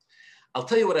 I'll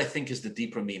tell you what I think is the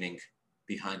deeper meaning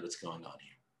behind what's going on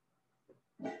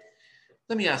here.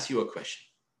 Let me ask you a question.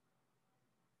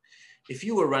 If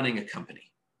you were running a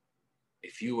company,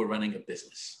 if you were running a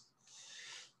business,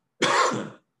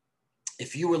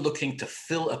 if you were looking to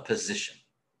fill a position,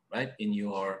 right, in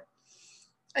your,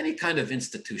 any kind of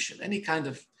institution,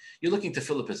 you're looking to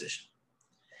fill a position,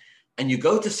 and you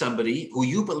go to somebody who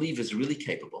you believe is really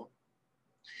capable,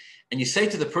 and you say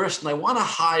to the person, I want to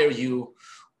hire you,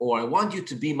 or I want you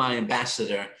to be my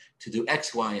ambassador to do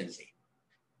X, Y, and Z.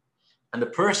 And the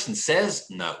person says,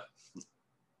 no,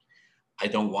 I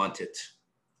don't want it.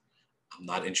 I'm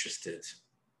not interested.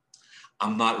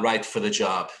 I'm not right for the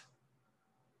job.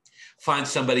 Find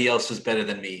somebody else who's better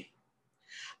than me.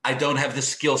 I don't have the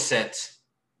skill set.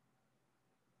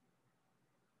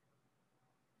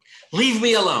 Leave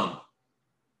me alone.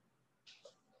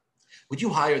 Would you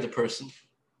hire the person,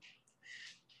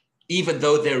 even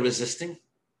though they're resisting?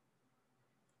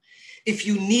 If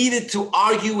you needed to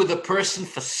argue with a person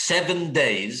for 7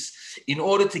 days in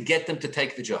order to get them to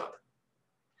take the job,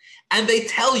 and they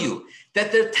tell you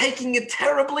that they're taking it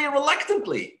terribly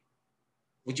reluctantly,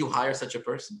 would you hire such a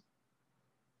person?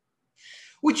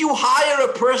 Would you hire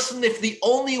a person if the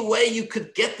only way you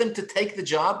could get them to take the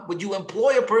job? Would you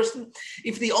employ a person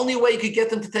if the only way you could get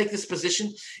them to take this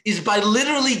position is by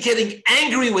literally getting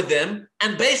angry with them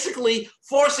and basically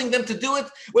forcing them to do it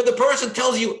where the person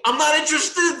tells you, I'm not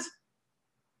interested?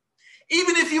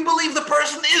 Even if you believe the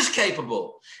person is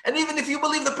capable, and even if you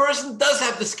believe the person does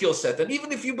have the skill set, and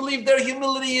even if you believe their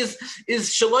humility is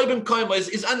shaloi b'mkoimo,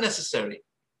 is unnecessary,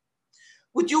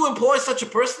 would you employ such a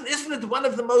person? Isn't it one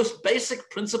of the most basic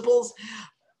principles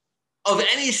of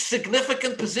any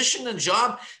significant position and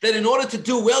job that in order to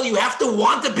do well, you have to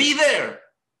want to be there.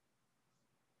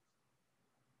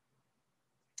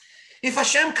 If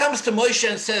Hashem comes to Moshe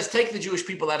and says, take the Jewish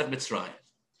people out of Mitzrayim,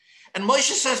 and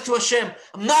Moshe says to Hashem,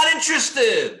 I'm not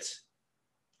interested.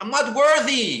 I'm not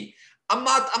worthy. I'm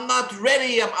not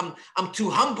ready. I'm too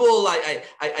humble.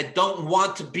 I don't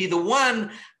want to be the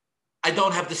one. I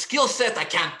don't have the skill set. I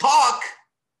can't talk.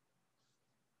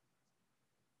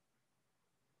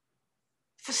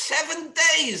 For 7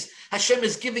 days, Hashem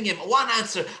is giving him one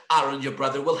answer. Aaron, your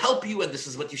brother, will help you, and this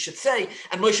is what you should say.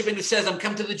 And Moshe Rabbeinu says, I'm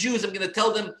come to the Jews. I'm going to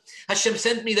tell them, Hashem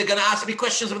sent me. They're going to ask me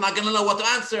questions. I'm not going to know what to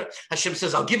answer. Hashem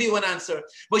says, I'll give you an answer.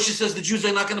 Moshe says, the Jews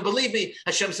are not going to believe me.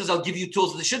 Hashem says, I'll give you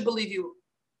tools that they should believe you.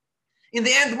 In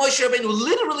the end, Moshe Rabbeinu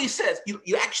literally says,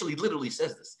 you actually literally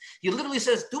says this. He literally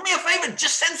says, do me a favor,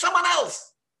 just send someone else.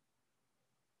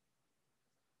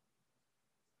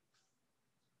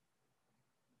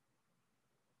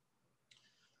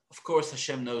 Of course,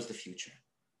 Hashem knows the future.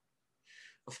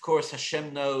 Of course,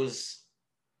 Hashem knows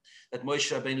that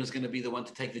Moshe Rabbeinu is going to be the one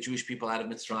to take the Jewish people out of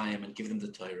Mitzrayim and give them the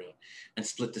Torah and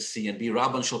split the sea and be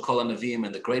Rabban Shel Kol HaNavim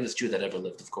and the greatest Jew that ever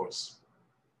lived, of course.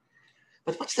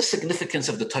 But what's the significance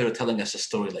of the Torah telling us a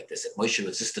story like this, that Moshe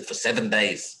resisted for 7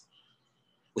 days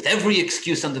with every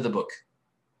excuse under the book?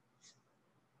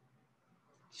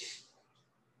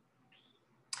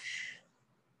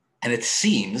 And it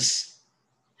seems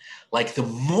like the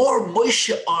more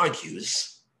Moshe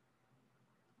argues,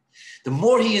 the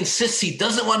more he insists he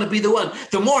doesn't want to be the one,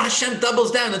 the more Hashem doubles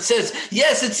down and says,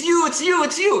 yes, it's you, it's you,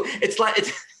 it's you. It's like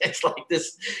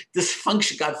this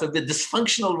dysfunction, God forbid,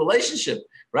 dysfunctional relationship,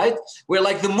 right? Where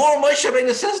like the more Moshe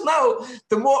Rabbeinu says no,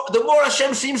 the more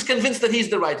Hashem seems convinced that he's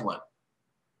the right one.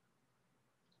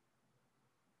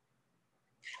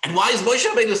 And why is Moshe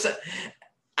Rabbeinu saying?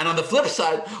 And on the flip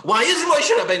side, why is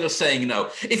Moshe Rabbeinu saying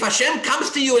no? If Hashem comes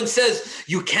to you and says,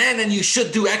 you can and you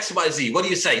should do X, Y, Z, what do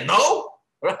you say? No?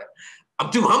 Right?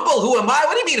 I'm too humble. Who am I?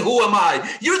 What do you mean, who am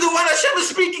I? You're the one Hashem is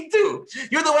speaking to.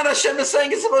 You're the one Hashem is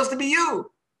saying it's supposed to be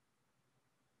you.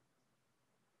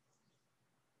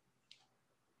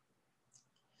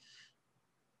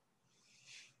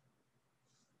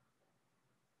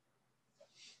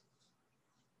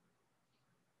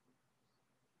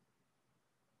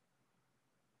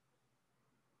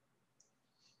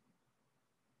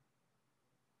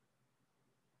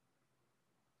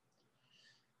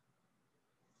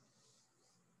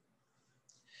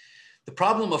 The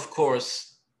problem, of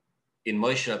course, in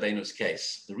Moshe Rabbeinu's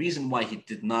case, the reason why he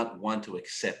did not want to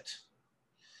accept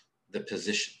the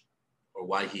position, or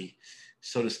why he,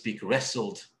 so to speak,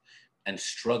 wrestled and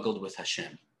struggled with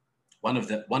Hashem, one of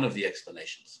the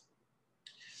explanations,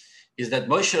 is that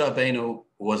Moshe Rabbeinu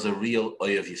was a real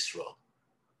Oyev Yisroel.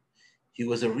 He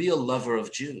was a real lover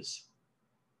of Jews.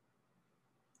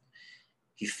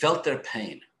 He felt their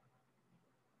pain.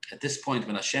 At this point,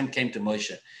 when Hashem came to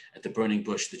Moshe at the burning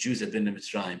bush, the Jews had been in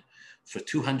Mitzrayim for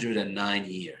 209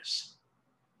 years.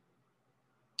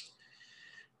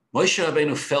 Moshe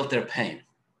Rabbeinu felt their pain.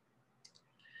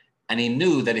 And he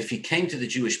knew that if he came to the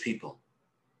Jewish people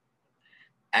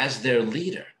as their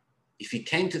leader, if he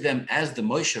came to them as the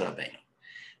Moshe Rabbeinu,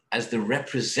 as the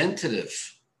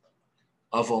representative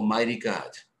of Almighty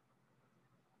God,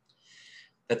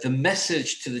 that the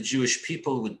message to the Jewish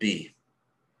people would be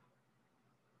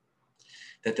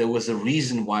that there was a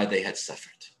reason why they had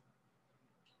suffered.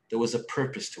 There was a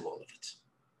purpose to all of it.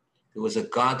 There was a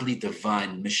godly,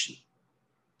 divine mission.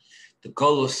 The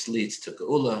Golus leads to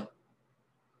Geula,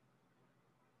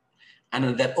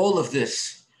 and that all of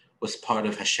this was part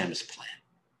of Hashem's plan.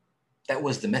 That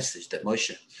was the message that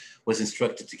Moshe was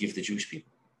instructed to give the Jewish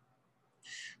people.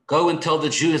 Go and tell the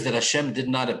Jews that Hashem did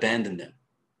not abandon them,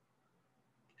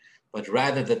 but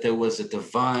rather that there was a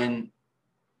divine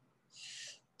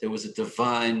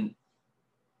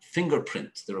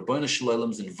fingerprint, the Rabbeinu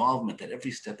Shalom's involvement at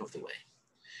every step of the way.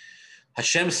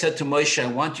 Hashem said to Moshe,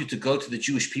 I want you to go to the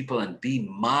Jewish people and be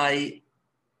my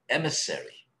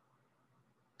emissary.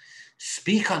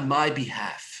 Speak on my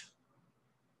behalf.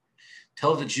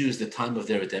 Tell the Jews the time of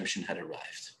their redemption had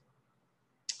arrived.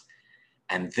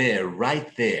 And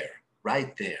right there,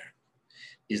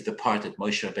 is the part that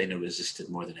Moshe Rabbeinu resisted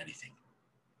more than anything.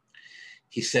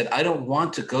 He said, I don't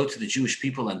want to go to the Jewish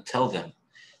people and tell them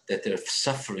that their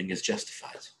suffering is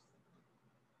justified.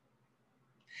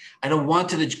 I don't want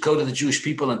to go to the Jewish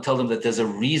people and tell them that there's a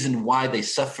reason why they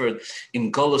suffered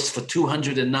in Golus for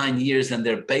 209 years and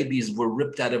their babies were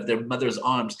ripped out of their mother's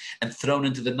arms and thrown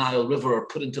into the Nile River or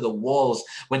put into the walls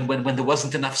when there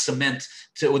wasn't enough cement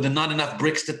or not enough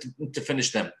bricks to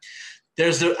finish them.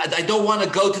 I don't want to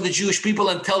go to the Jewish people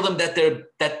and tell them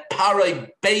that Paroi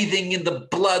bathing in the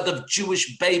blood of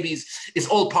Jewish babies is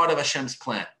all part of Hashem's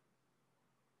plan.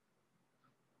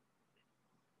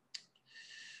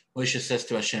 Moshe says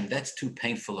to Hashem, that's too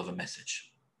painful of a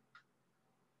message.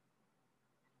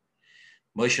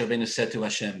 Moshe Rabbeinu said to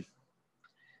Hashem,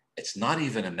 it's not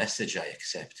even a message I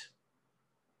accept.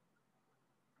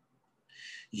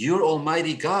 You're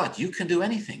Almighty God. You can do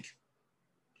anything.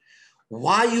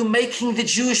 Why are you making the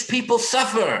Jewish people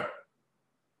suffer?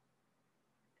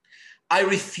 I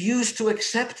refuse to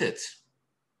accept it.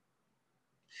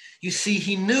 You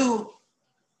see,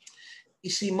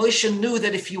 Moshe knew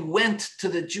that if he went to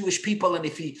the Jewish people and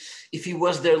if he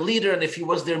was their leader and if he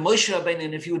was their Moshe Rabbeinu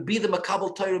and if he would be the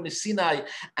Makabel Torah Sinai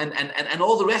and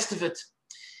all the rest of it,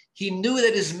 he knew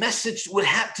that his message would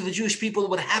have to the Jewish people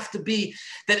would have to be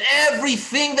that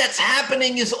everything that's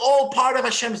happening is all part of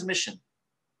Hashem's mission.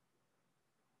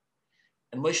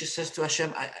 And Moshe says to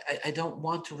Hashem, I don't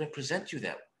want to represent you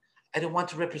that way. I don't want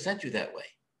to represent you that way.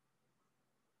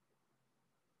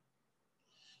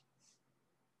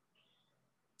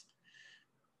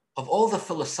 Of all the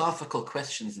philosophical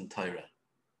questions in Torah,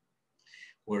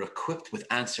 we're equipped with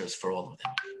answers for all of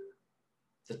them.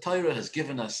 The Torah has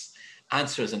given us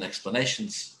answers and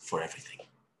explanations for everything.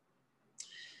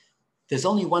 There's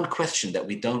only one question that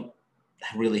we don't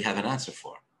really have an answer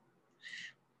for.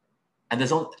 And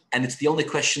it's the only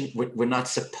question we're not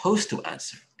supposed to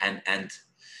answer. And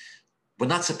we're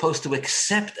not supposed to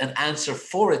accept an answer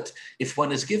for it if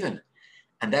one is given.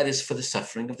 And that is for the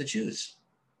suffering of the Jews.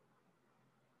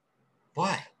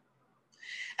 Why?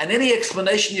 And any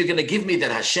explanation you're going to give me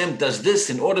that Hashem does this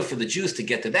in order for the Jews to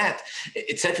get to that,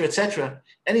 etc.,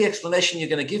 any explanation you're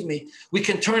going to give me, we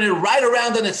can turn it right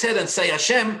around on its head and say,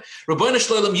 Hashem, Rabbeinu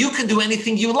Shalom, you can do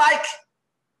anything you like.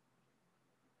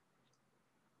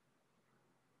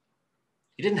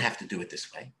 You didn't have to do it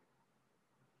this way.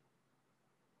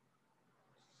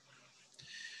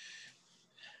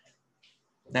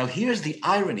 Now, here's the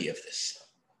irony of this.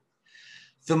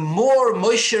 The more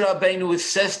Moshe Rabbeinu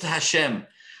says to Hashem,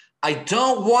 I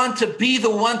don't want to be the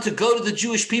one to go to the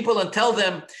Jewish people and tell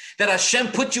them that Hashem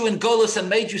put you in Golus and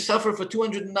made you suffer for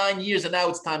 209 years and now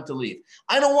it's time to leave.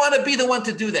 I don't want to be the one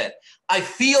to do that. I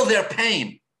feel their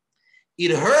pain.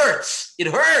 It hurts. It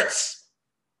hurts.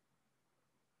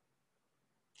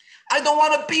 I don't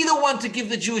want to be the one to give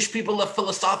the Jewish people a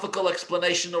philosophical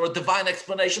explanation or a divine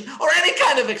explanation or any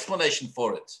kind of explanation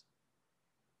for it.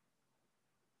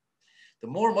 The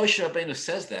more Moshe Rabbeinu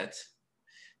says that,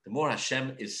 the more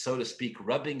Hashem is, so to speak,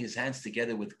 rubbing his hands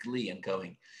together with glee and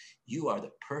going, you are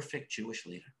the perfect Jewish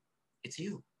leader. It's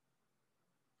you.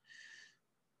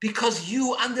 Because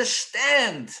you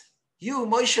understand, you,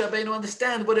 Moshe Rabbeinu,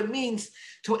 understand what it means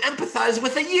to empathize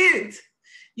with a Yid.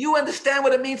 You understand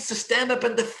what it means to stand up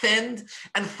and defend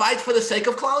and fight for the sake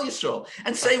of Klal Yisrael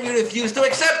and say we refuse to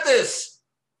accept this.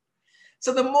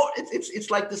 So the more,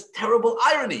 it's like this terrible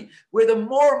irony where the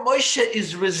more Moshe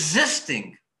is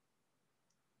resisting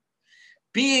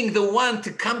being the one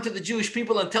to come to the Jewish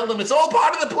people and tell them it's all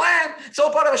part of the plan, it's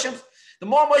all part of Hashem. The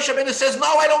more Moshe Rabbeinu says, no,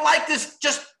 I don't like this,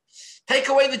 just take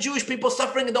away the Jewish people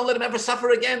suffering and don't let them ever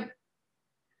suffer again.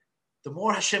 The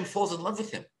more Hashem falls in love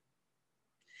with him.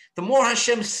 The more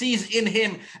Hashem sees in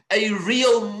him a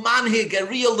real manhig, a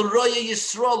real Roya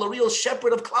Yisrael, a real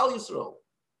shepherd of Klal Yisrael.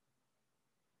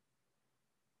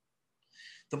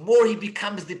 The more he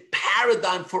becomes the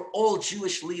paradigm for all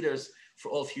Jewish leaders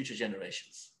for all future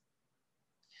generations.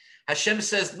 Hashem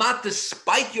says, not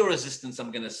despite your resistance,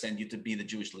 I'm going to send you to be the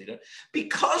Jewish leader.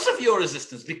 Because of your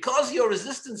resistance, because your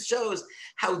resistance shows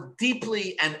how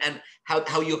deeply and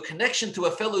how your connection to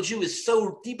a fellow Jew is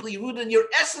so deeply rooted in your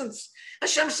essence.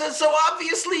 Hashem says, so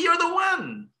obviously you're the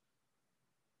one.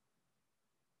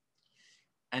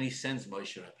 And he sends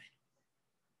Moshe Rabbeinu.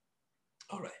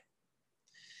 All right.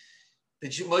 The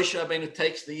Moshe Rabbeinu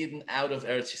takes the Yidden out of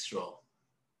Eretz Yisroel.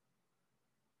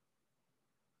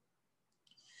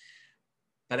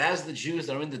 But as the Jews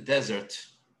are in the desert,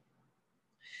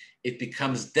 it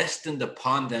becomes destined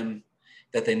upon them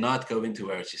that they not go into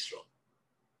Eretz Yisroel.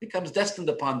 It becomes destined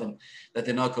upon them that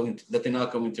they not go into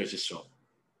Eretz Yisroel,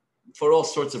 for all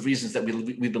sorts of reasons that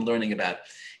we've been learning about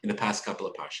in the past couple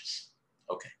of parshas.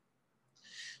 Okay.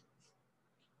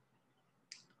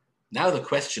 Now the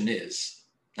question is,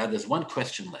 now there's one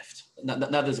question left.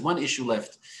 Now there's one issue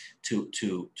left to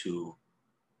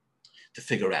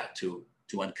figure out, to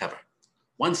uncover.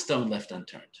 One stone left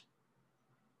unturned.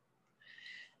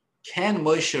 Can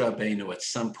Moshe Rabbeinu at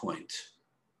some point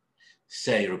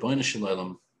say, Rabbeinu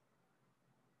Shalom,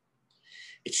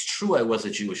 it's true I was a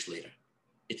Jewish leader.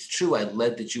 It's true, I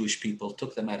led the Jewish people,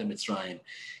 took them out of Mitzrayim,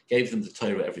 gave them the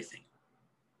Torah, everything.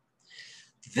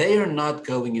 They are not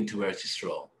going into Eretz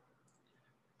Yisroel.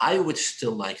 I would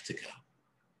still like to go.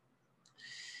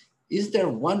 Is there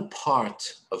one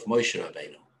part of Moshe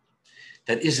Rabbeinu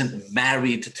that isn't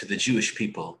married to the Jewish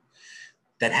people,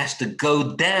 that has to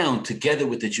go down together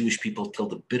with the Jewish people till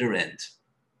the bitter end?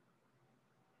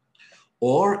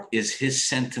 Or is his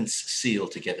sentence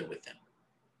sealed together with them?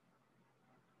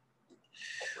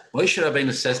 Moshe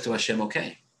Rabbeinu says to Hashem,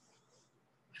 okay,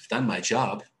 I've done my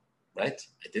job, right?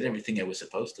 I did everything I was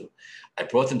supposed to. I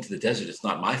brought them to the desert. It's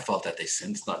not my fault that they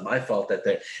sinned. It's not my fault that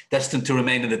they're destined to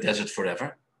remain in the desert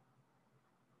forever.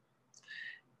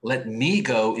 Let me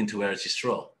go into Eretz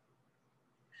Yisroel.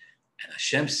 And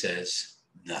Hashem says,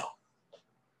 no.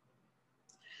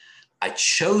 I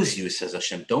chose you, says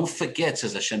Hashem. Don't forget,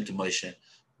 says Hashem to Moshe,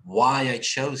 why I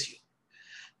chose you.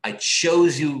 I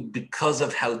chose you because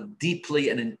of how deeply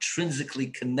and intrinsically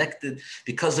connected,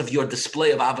 because of your display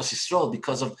of Ahavas Yisrael,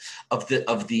 because of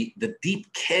the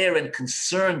deep care and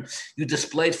concern you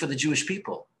displayed for the Jewish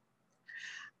people.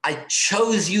 I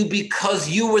chose you because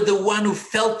you were the one who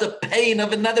felt the pain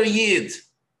of another Yid.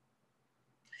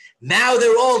 Now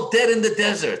they're all dead in the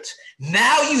desert.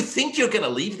 Now you think you're going to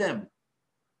leave them?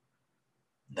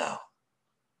 No.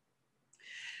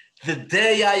 The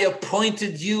day I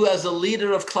appointed you as a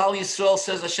leader of Klal Yisrael,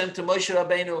 says Hashem to Moshe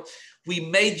Rabbeinu, we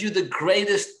made you the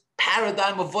greatest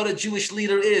paradigm of what a Jewish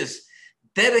leader is.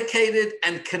 Dedicated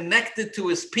and connected to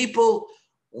his people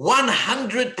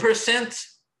 100%,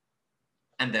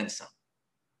 and then some.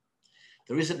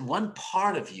 There isn't one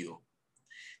part of you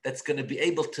that's going to be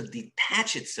able to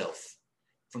detach itself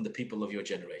from the people of your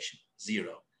generation.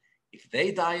 Zero. If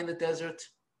they die in the desert,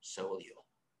 so will you.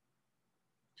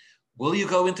 Will you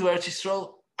go into Eretz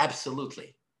Yisroel?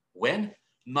 Absolutely. When?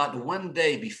 Not one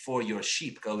day before your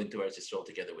sheep go into Eretz Yisroel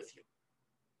together with you.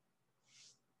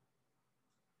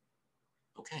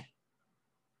 Okay.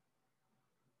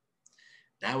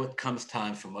 Now it comes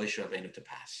time for Moshe Rabbeinu to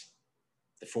pass.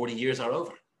 The 40 years are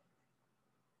over.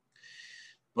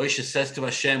 Moshe says to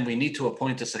Hashem, we need to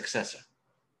appoint a successor.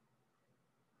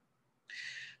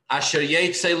 Asher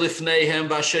Yetzei Lifneihem,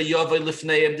 Vasher Yovei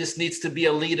Lifneihem. This needs to be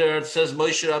a leader, says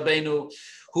Moshe Rabbeinu,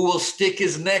 who will stick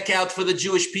his neck out for the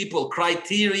Jewish people.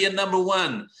 Criteria number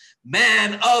one,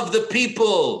 man of the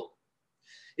people.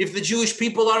 If the Jewish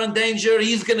people are in danger,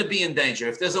 he's going to be in danger.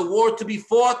 If there's a war to be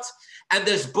fought and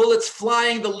there's bullets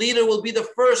flying, the leader will be the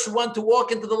first one to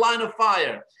walk into the line of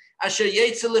fire. Asher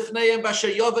Yetzei Lifneihem,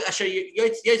 Vasher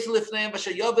Yetzei Lifneihem,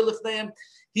 Vasher Yovei Lifneihem.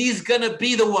 He's going to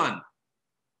be the one.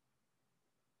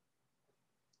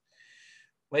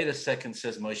 Wait a second,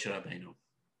 says Moshe Rabbeinu.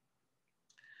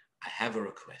 I have a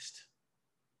request.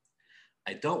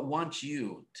 I don't want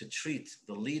you to treat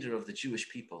the leader of the Jewish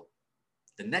people,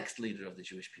 the next leader of the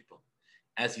Jewish people,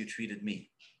 as you treated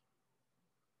me.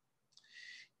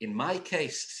 In my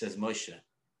case, says Moshe,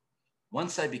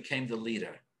 once I became the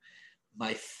leader,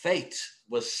 my fate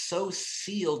was so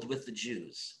sealed with the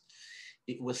Jews.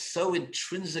 It was so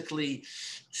intrinsically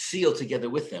sealed together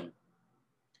with them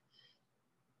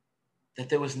that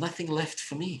there was nothing left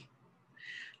for me.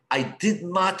 I did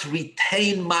not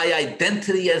retain my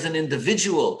identity as an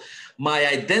individual. My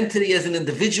identity as an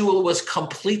individual was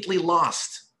completely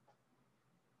lost.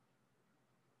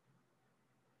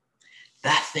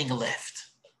 Nothing left.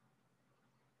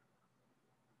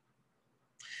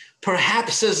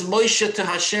 Perhaps, says Moshe to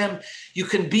Hashem, you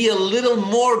can be a little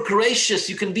more gracious,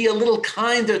 you can be a little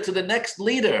kinder to the next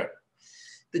leader.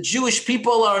 The Jewish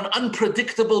people are an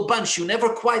unpredictable bunch. You never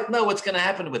quite know what's going to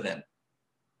happen with them.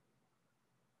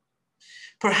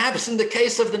 Perhaps in the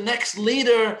case of the next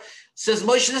leader, says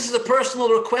Moshe, this is a personal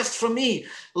request from me.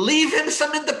 Leave him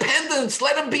some independence.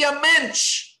 Let him be a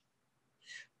mensch.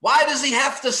 Why does he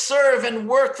have to serve and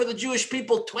work for the Jewish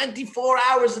people 24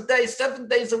 hours a day, 7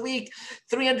 days a week,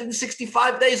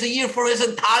 365 days a year for his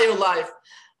entire life?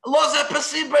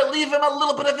 Leave him a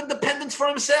little bit of independence for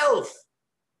himself.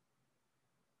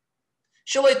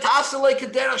 Don't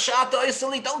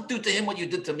do to him what you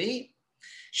did to me.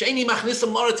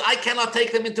 I cannot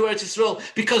take them into Eretz Yisroel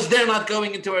because they're not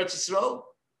going into Eretz Yisroel.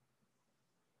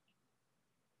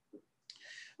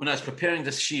 When I was preparing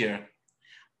this shiur,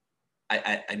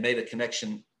 I made a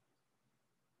connection.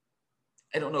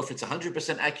 I don't know if it's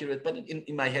 100% accurate, but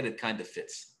in my head it kind of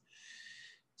fits.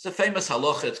 It's a famous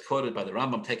halacha. It's quoted by the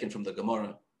Rambam, taken from the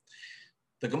Gemara.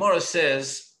 The Gemara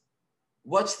says,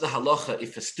 what's the halacha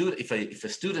if a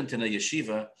student in a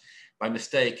yeshiva by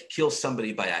mistake kills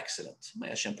somebody by accident? May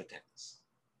Hashem protect us.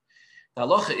 The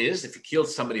halacha is, if he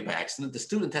kills somebody by accident, the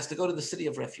student has to go to the city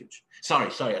of refuge. Sorry, I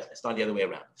started the other way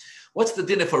around. What's the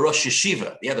dinner for Rosh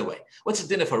Yeshiva? The other way. What's the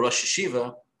dinner for Rosh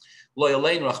Yeshiva? Lo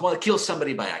yalein rachmana, kills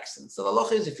somebody by accident. So the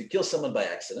halacha is, if you kill someone by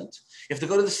accident, you have to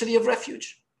go to the city of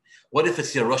refuge. What if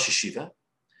it's your Rosh Yeshiva?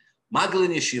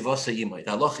 Maglin Yeshiva Sayimoy.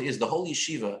 The halacha is, the whole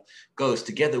yeshiva goes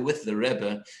together with the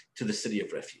Rebbe to the city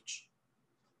of refuge.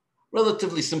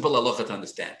 Relatively simple halacha to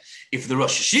understand. If the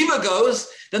Rosh Yeshiva goes,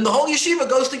 then the whole yeshiva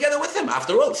goes together with him.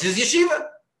 After all, it's his yeshiva,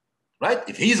 right?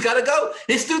 If he's got to go,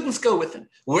 his students go with him.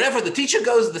 Wherever the teacher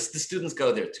goes, the students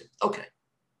go there too. Okay.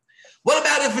 What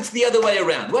about if it's the other way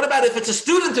around? What about if it's a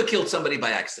student who killed somebody by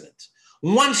accident?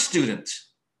 One student.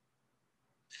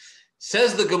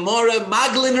 Says the Gemara,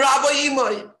 Maglin Rabbi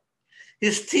Imoy.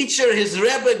 His teacher, his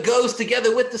Rebbe, goes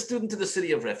together with the student to the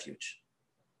city of refuge.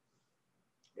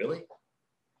 Really?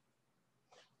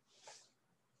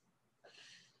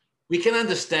 We can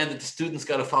understand that the student's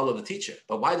got to follow the teacher,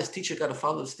 but why does the teacher got to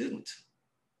follow the student?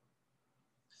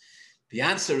 The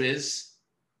answer is,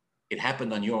 it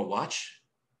happened on your watch.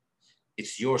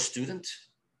 It's your student.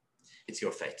 It's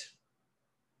your fate.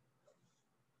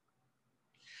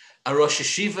 A Rosh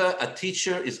Yeshiva, a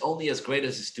teacher, is only as great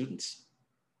as his students.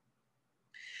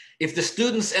 If a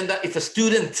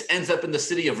student ends up in the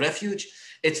city of refuge,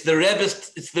 it's the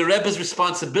Rebbe's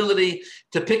responsibility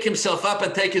to pick himself up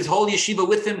and take his whole yeshiva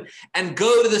with him and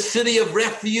go to the city of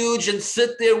refuge and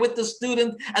sit there with the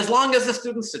student as long as the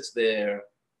student sits there.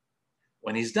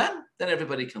 When he's done, then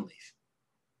everybody can leave.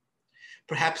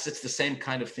 Perhaps it's the same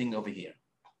kind of thing over here.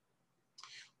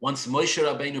 Once Moshe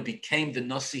Rabbeinu became the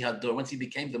Nasi Hador, once he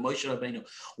became the Moshe Rabbeinu,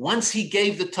 once he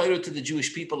gave the Torah to the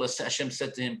Jewish people, as Hashem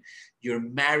said to him, you're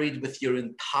married with your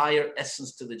entire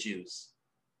essence to the Jews.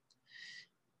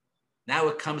 Now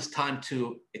it comes time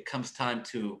to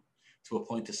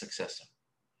appoint a successor.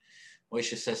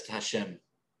 Moshe says to Hashem,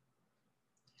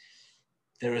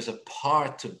 there is a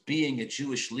part to being a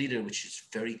Jewish leader which is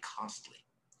very costly.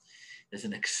 There's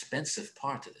an expensive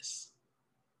part to this.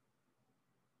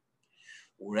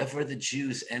 Wherever the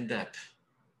Jews end up,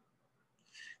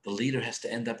 the leader has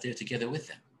to end up there together with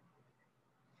them.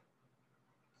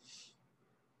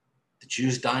 The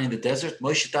Jews die in the desert,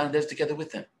 Moshe died in the desert together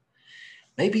with them.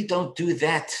 Maybe don't do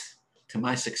that to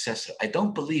my successor. I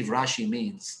don't believe Rashi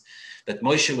means that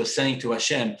Moshe was saying to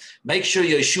Hashem, make sure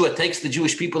Yeshua takes the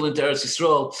Jewish people into Eretz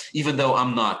Yisroel, even though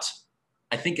I'm not.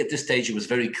 I think at this stage it was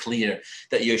very clear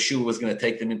that Yeshua was going to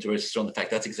take them into Eretz Yisroel. In fact,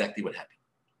 that's exactly what happened.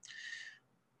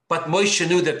 But Moshe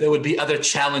knew that there would be other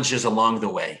challenges along the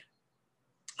way.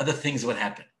 Other things would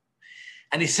happen.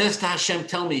 And he says to Hashem,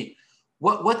 tell me,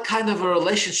 what kind of a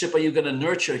relationship are you going to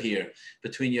nurture here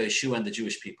between Yeshua and the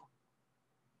Jewish people?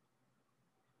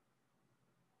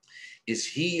 Is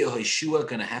he, Yeshua,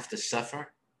 going to have to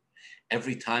suffer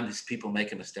every time his people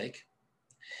make a mistake?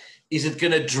 Is it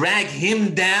going to drag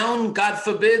him down, God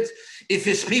forbid, if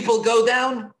his people go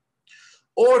down?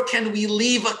 Or can we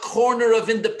leave a corner of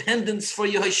independence for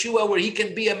Yeshua where he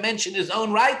can be a mensch in his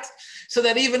own right, so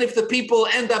that even if the people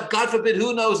end up, God forbid,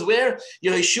 who knows where,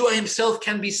 Yeshua himself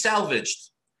can be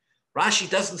salvaged? Rashi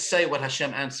doesn't say what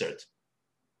Hashem answered.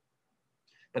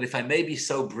 But if I may be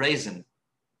so brazen,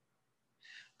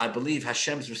 I believe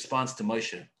Hashem's response to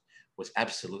Moshe was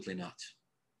absolutely not.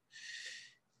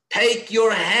 Take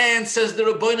your hand, says the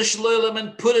Rabbeinu Shalom,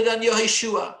 and put it on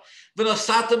Yeshua.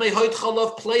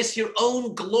 Place your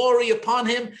own glory upon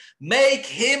him. Make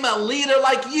him a leader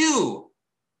like you.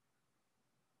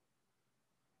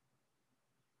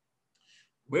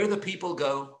 Where the people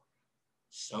go,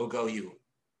 so go you.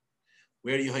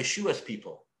 Where Yeshua's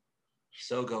people,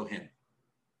 so go him.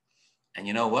 And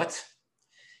you know what?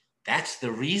 That's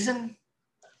the reason,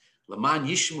 Laman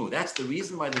Yishmu, that's the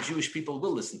reason why the Jewish people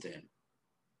will listen to him.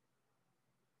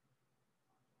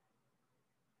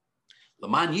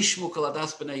 Laman Yishmu kol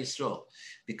adas b'nei Yisrael,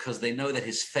 because they know that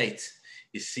his fate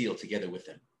is sealed together with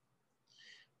them.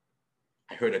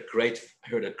 I heard a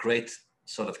great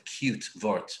sort of cute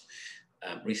vort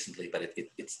recently, but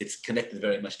it's connected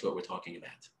very much to what we're talking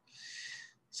about.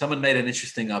 Someone made an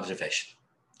interesting observation.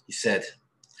 He said,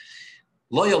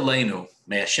 Lo yoleinu,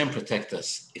 may Hashem protect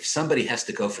us, if somebody has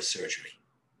to go for surgery,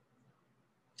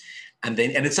 and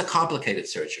it's a complicated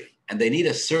surgery, and they need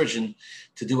a surgeon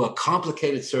to do a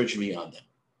complicated surgery on them.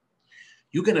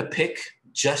 You're going to pick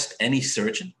just any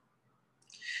surgeon?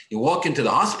 You walk into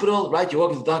the hospital, right? You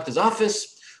walk into the doctor's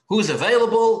office. Who's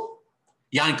available?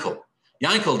 Yankel.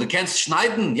 Yankel, du kannst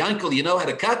schneiden. Yankel, you know how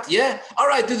to cut? Yeah? All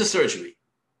right, do the surgery.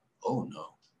 Oh,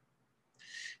 no.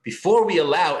 Before we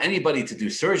allow anybody to do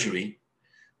surgery,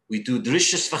 We do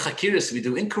drishas v'chakiris, we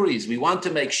do inquiries. We want to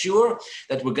make sure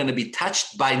that we're going to be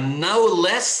touched by no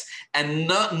less and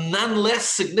none less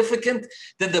significant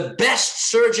than the best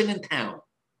surgeon in town.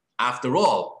 After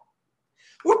all,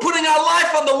 we're putting our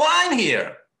life on the line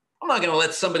here. I'm not going to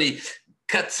let somebody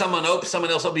cut someone else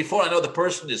open before I know the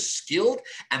person is skilled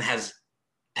and has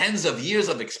tens of years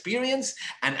of experience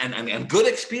and good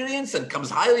experience and comes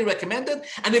highly recommended.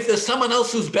 And if there's someone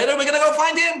else who's better, we're going to go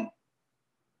find him.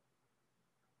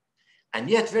 And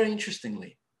yet, very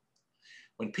interestingly,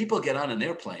 when people get on an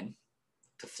airplane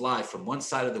to fly from one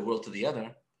side of the world to the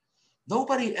other,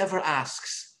 nobody ever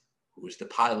asks, who is the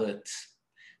pilot?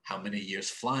 How many years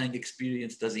flying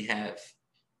experience does he have?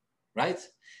 Right?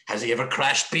 Has he ever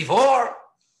crashed before?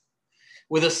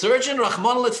 With a surgeon,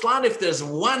 Rahman al-Islam, if there's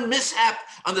one mishap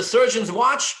on the surgeon's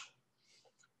watch,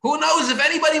 who knows if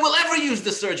anybody will ever use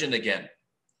the surgeon again?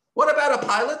 What about a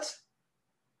pilot?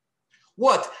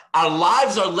 What? Our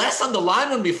lives are less on the line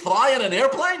when we fly on an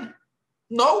airplane?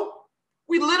 No.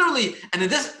 We literally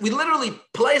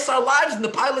place our lives in the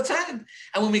pilot's hand.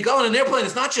 And when we go on an airplane,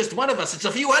 it's not just one of us, it's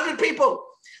a few hundred people.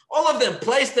 All of them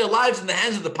place their lives in the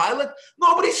hands of the pilot.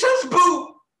 Nobody says boo.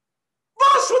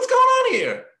 Boss, what's going on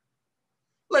here?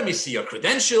 Let me see your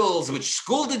credentials. Which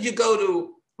school did you go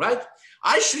to? Right?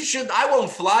 I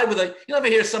won't fly with you never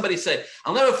hear somebody say,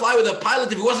 I'll never fly with a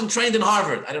pilot if he wasn't trained in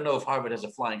Harvard. I don't know if Harvard has a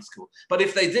flying school, but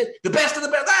if they did, the best of the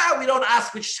best, we don't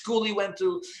ask which school he went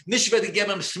to. Nishvet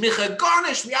gebem smicha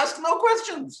garnish. We ask no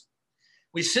questions.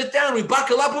 We sit down, we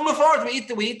buckle up and move forward.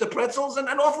 We eat the pretzels and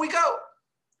off we go.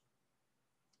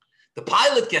 The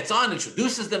pilot gets on,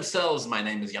 introduces themselves. My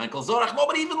name is Yankel Zorach.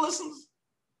 Nobody even listens.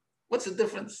 What's the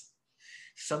difference?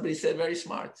 Somebody said very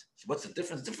smart. What's the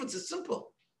difference? The difference is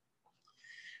simple.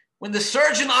 When the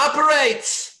surgeon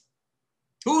operates,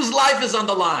 whose life is on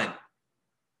the line?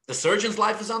 The surgeon's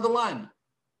life is on the line.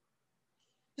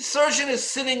 The surgeon is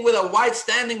standing with a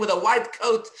white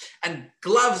coat and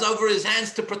gloves over his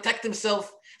hands to protect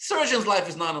himself. Surgeon's life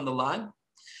is not on the line.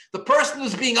 The person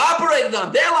who's being operated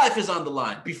on, their life is on the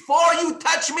line. Before you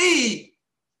touch me,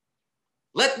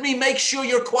 let me make sure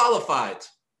you're qualified.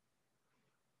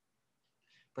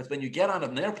 But when you get on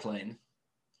an airplane,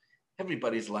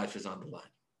 everybody's life is on the line,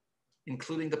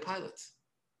 including the pilot.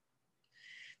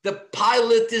 The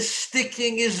pilot is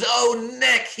sticking his own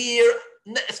neck here,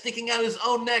 sticking out his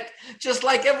own neck, just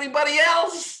like everybody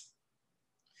else.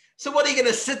 So what, are you going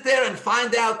to sit there and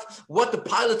find out what the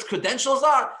pilot's credentials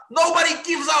are? Nobody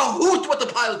gives a hoot what the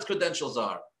pilot's credentials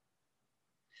are.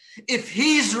 If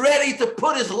he's ready to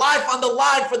put his life on the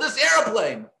line for this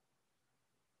airplane,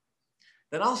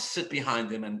 then I'll sit behind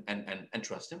him and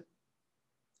trust him.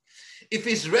 If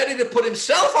he's ready to put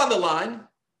himself on the line,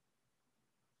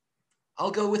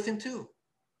 I'll go with him too.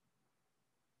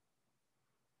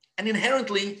 And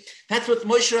inherently, that's what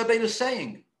Moshe Rabbeinu is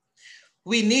saying.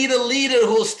 We need a leader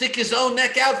who will stick his own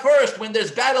neck out first. When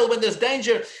there's battle, when there's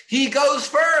danger, he goes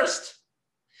first.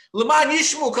 L'man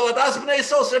yishmu kol adas b'nei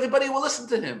Yisrael, so everybody will listen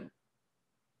to him.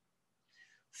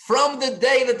 From the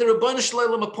day that the Rebbeinu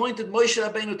Shalom appointed Moshe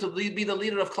Rabbeinu to be the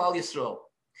leader of Klal Yisrael,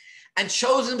 and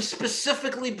chose him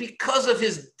specifically because of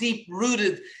his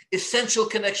deep-rooted, essential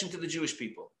connection to the Jewish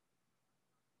people.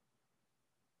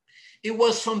 It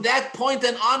was from that point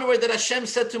and onward that Hashem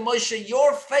said to Moshe,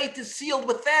 your fate is sealed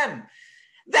with them.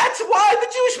 That's why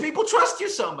the Jewish people trust you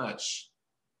so much.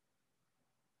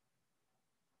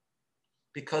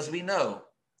 Because we know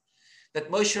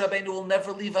that Moshe Rabbeinu will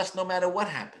never leave us no matter what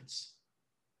happens.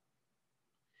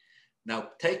 Now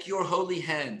take your holy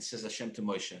hand, says Hashem to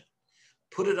Moshe,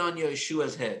 put it on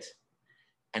Yeshua's head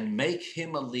and make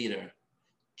him a leader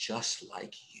just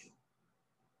like you.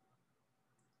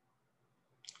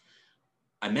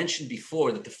 I mentioned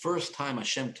before that the first time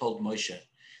Hashem told Moshe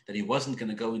that he wasn't going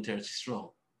to go into Eretz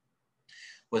Yisroel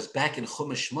was back in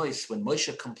Chumash Shmos, when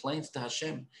Moshe complains to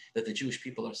Hashem that the Jewish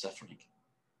people are suffering.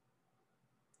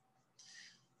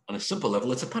 On a simple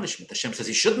level, it's a punishment. Hashem says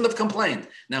he shouldn't have complained.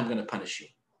 Now I'm going to punish you.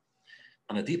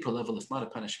 On a deeper level, it's not a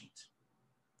punishment.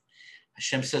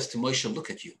 Hashem says to Moshe, look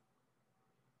at you.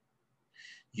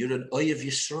 You're an Oyev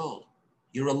Yisrael.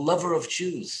 You're a lover of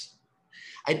Jews.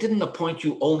 I didn't appoint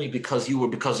you only because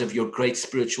of your great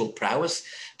spiritual prowess.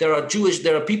 There are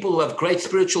people who have great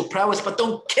spiritual prowess but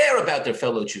don't care about their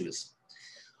fellow Jews.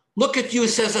 Look at you,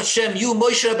 says Hashem. You,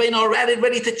 Moshe Rabbeinu, are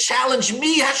ready to challenge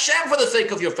me, Hashem, for the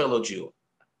sake of your fellow Jew.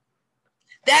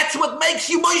 That's what makes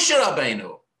you Moshe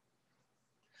Rabbeinu.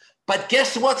 But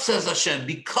guess what, says Hashem?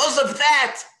 Because of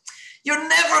that, you're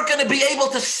never going to be able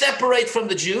to separate from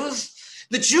the Jews.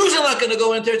 The Jews are not going to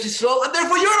go into Eretz Yisroel, and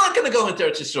therefore you're not going to go into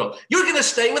Eretz Yisroel. You're going to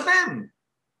stay with them.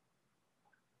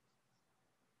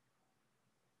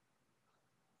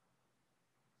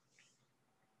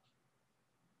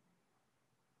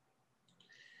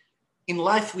 In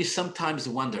life, we sometimes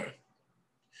wonder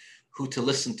who to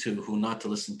listen to, who not to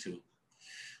listen to,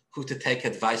 who to take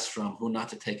advice from, who not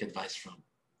to take advice from,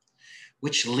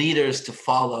 which leaders to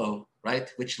follow,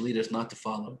 right? Which leaders not to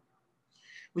follow.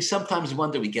 We sometimes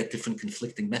wonder, we get different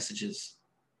conflicting messages.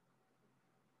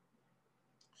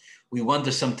 We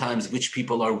wonder sometimes which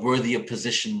people are worthy of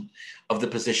the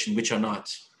position, which are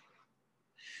not.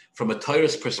 From a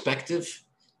Torah's perspective,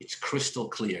 it's crystal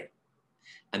clear.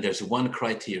 And there's one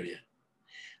criteria.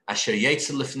 Asher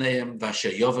yetzel lifneim,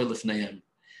 v'asher yovel lifneim,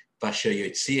 v'asher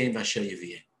yotziem, v'asher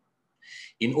yeviem.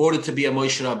 In order to be a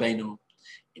Moshe Rabbeinu,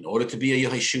 in order to be a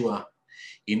Yehoshua,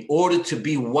 in order to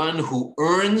be one who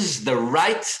earns the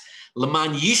right,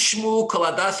 L'man yishmu kol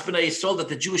hadas b'nei Yisrael, that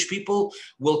the Jewish people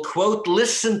will, quote,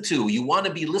 listen to. You want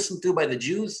to be listened to by the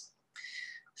Jews?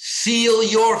 Seal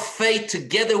your fate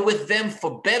together with them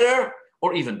for better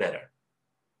or even better.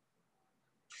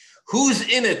 Who's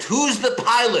in it? Who's the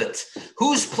pilot?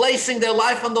 Who's placing their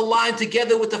life on the line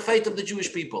together with the fate of the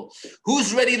Jewish people?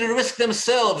 Who's ready to risk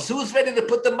themselves? Who's ready to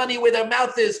put the money where their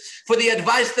mouth is for the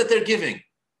advice that they're giving?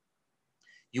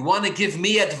 You want to give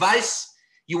me advice?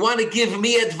 You want to give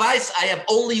me advice? I have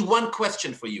only one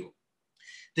question for you.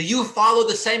 Do you follow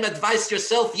the same advice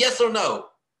yourself? Yes or no?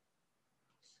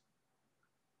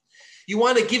 You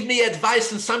want to give me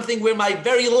advice on something where my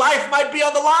very life might be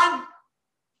on the line?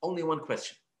 Only one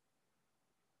question.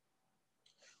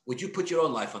 Would you put your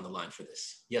own life on the line for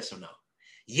this? Yes or no?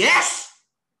 Yes!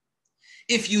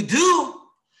 If you do,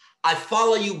 I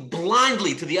follow you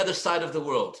blindly to the other side of the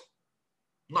world.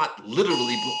 Not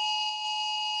literally. Excuse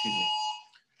me.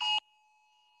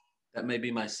 That may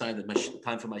be my sign that my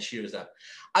time for my shiur is up.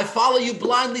 I follow you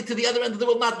blindly to the other end of the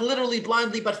world, not literally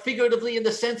blindly, but figuratively in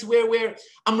the sense where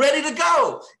I'm ready to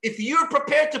go. If you're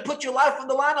prepared to put your life on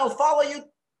the line, I'll follow you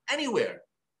anywhere.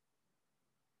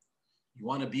 You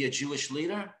want to be a Jewish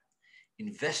leader?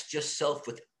 Invest yourself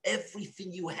with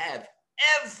everything you have.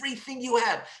 Everything you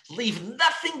have. Leave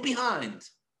nothing behind.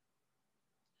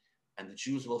 And the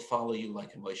Jews will follow you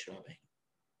like a Moshe Rabbeinu.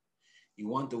 You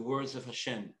want the words of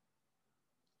Hashem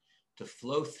to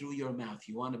flow through your mouth.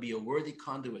 You want to be a worthy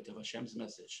conduit of Hashem's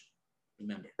message.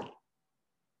 Remember,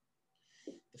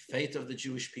 the fate of the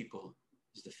Jewish people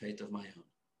is the fate of my own.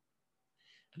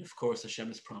 And of course, Hashem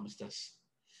has promised us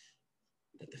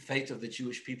that the fate of the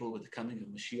Jewish people with the coming of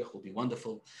Mashiach will be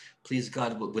wonderful. Please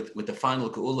God, with the final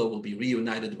Geula, will be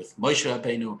reunited with Moshe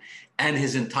Rabbeinu and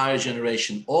his entire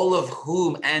generation, all of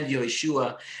whom, and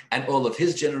Yeshua, and all of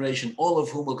his generation, all of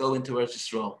whom will go into Eretz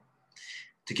Yisroel,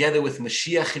 together with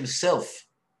Mashiach himself,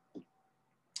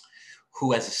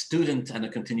 who as a student and a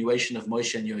continuation of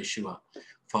Moshe and Yeshua,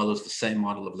 follows the same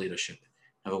model of leadership.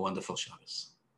 Have a wonderful Shabbos.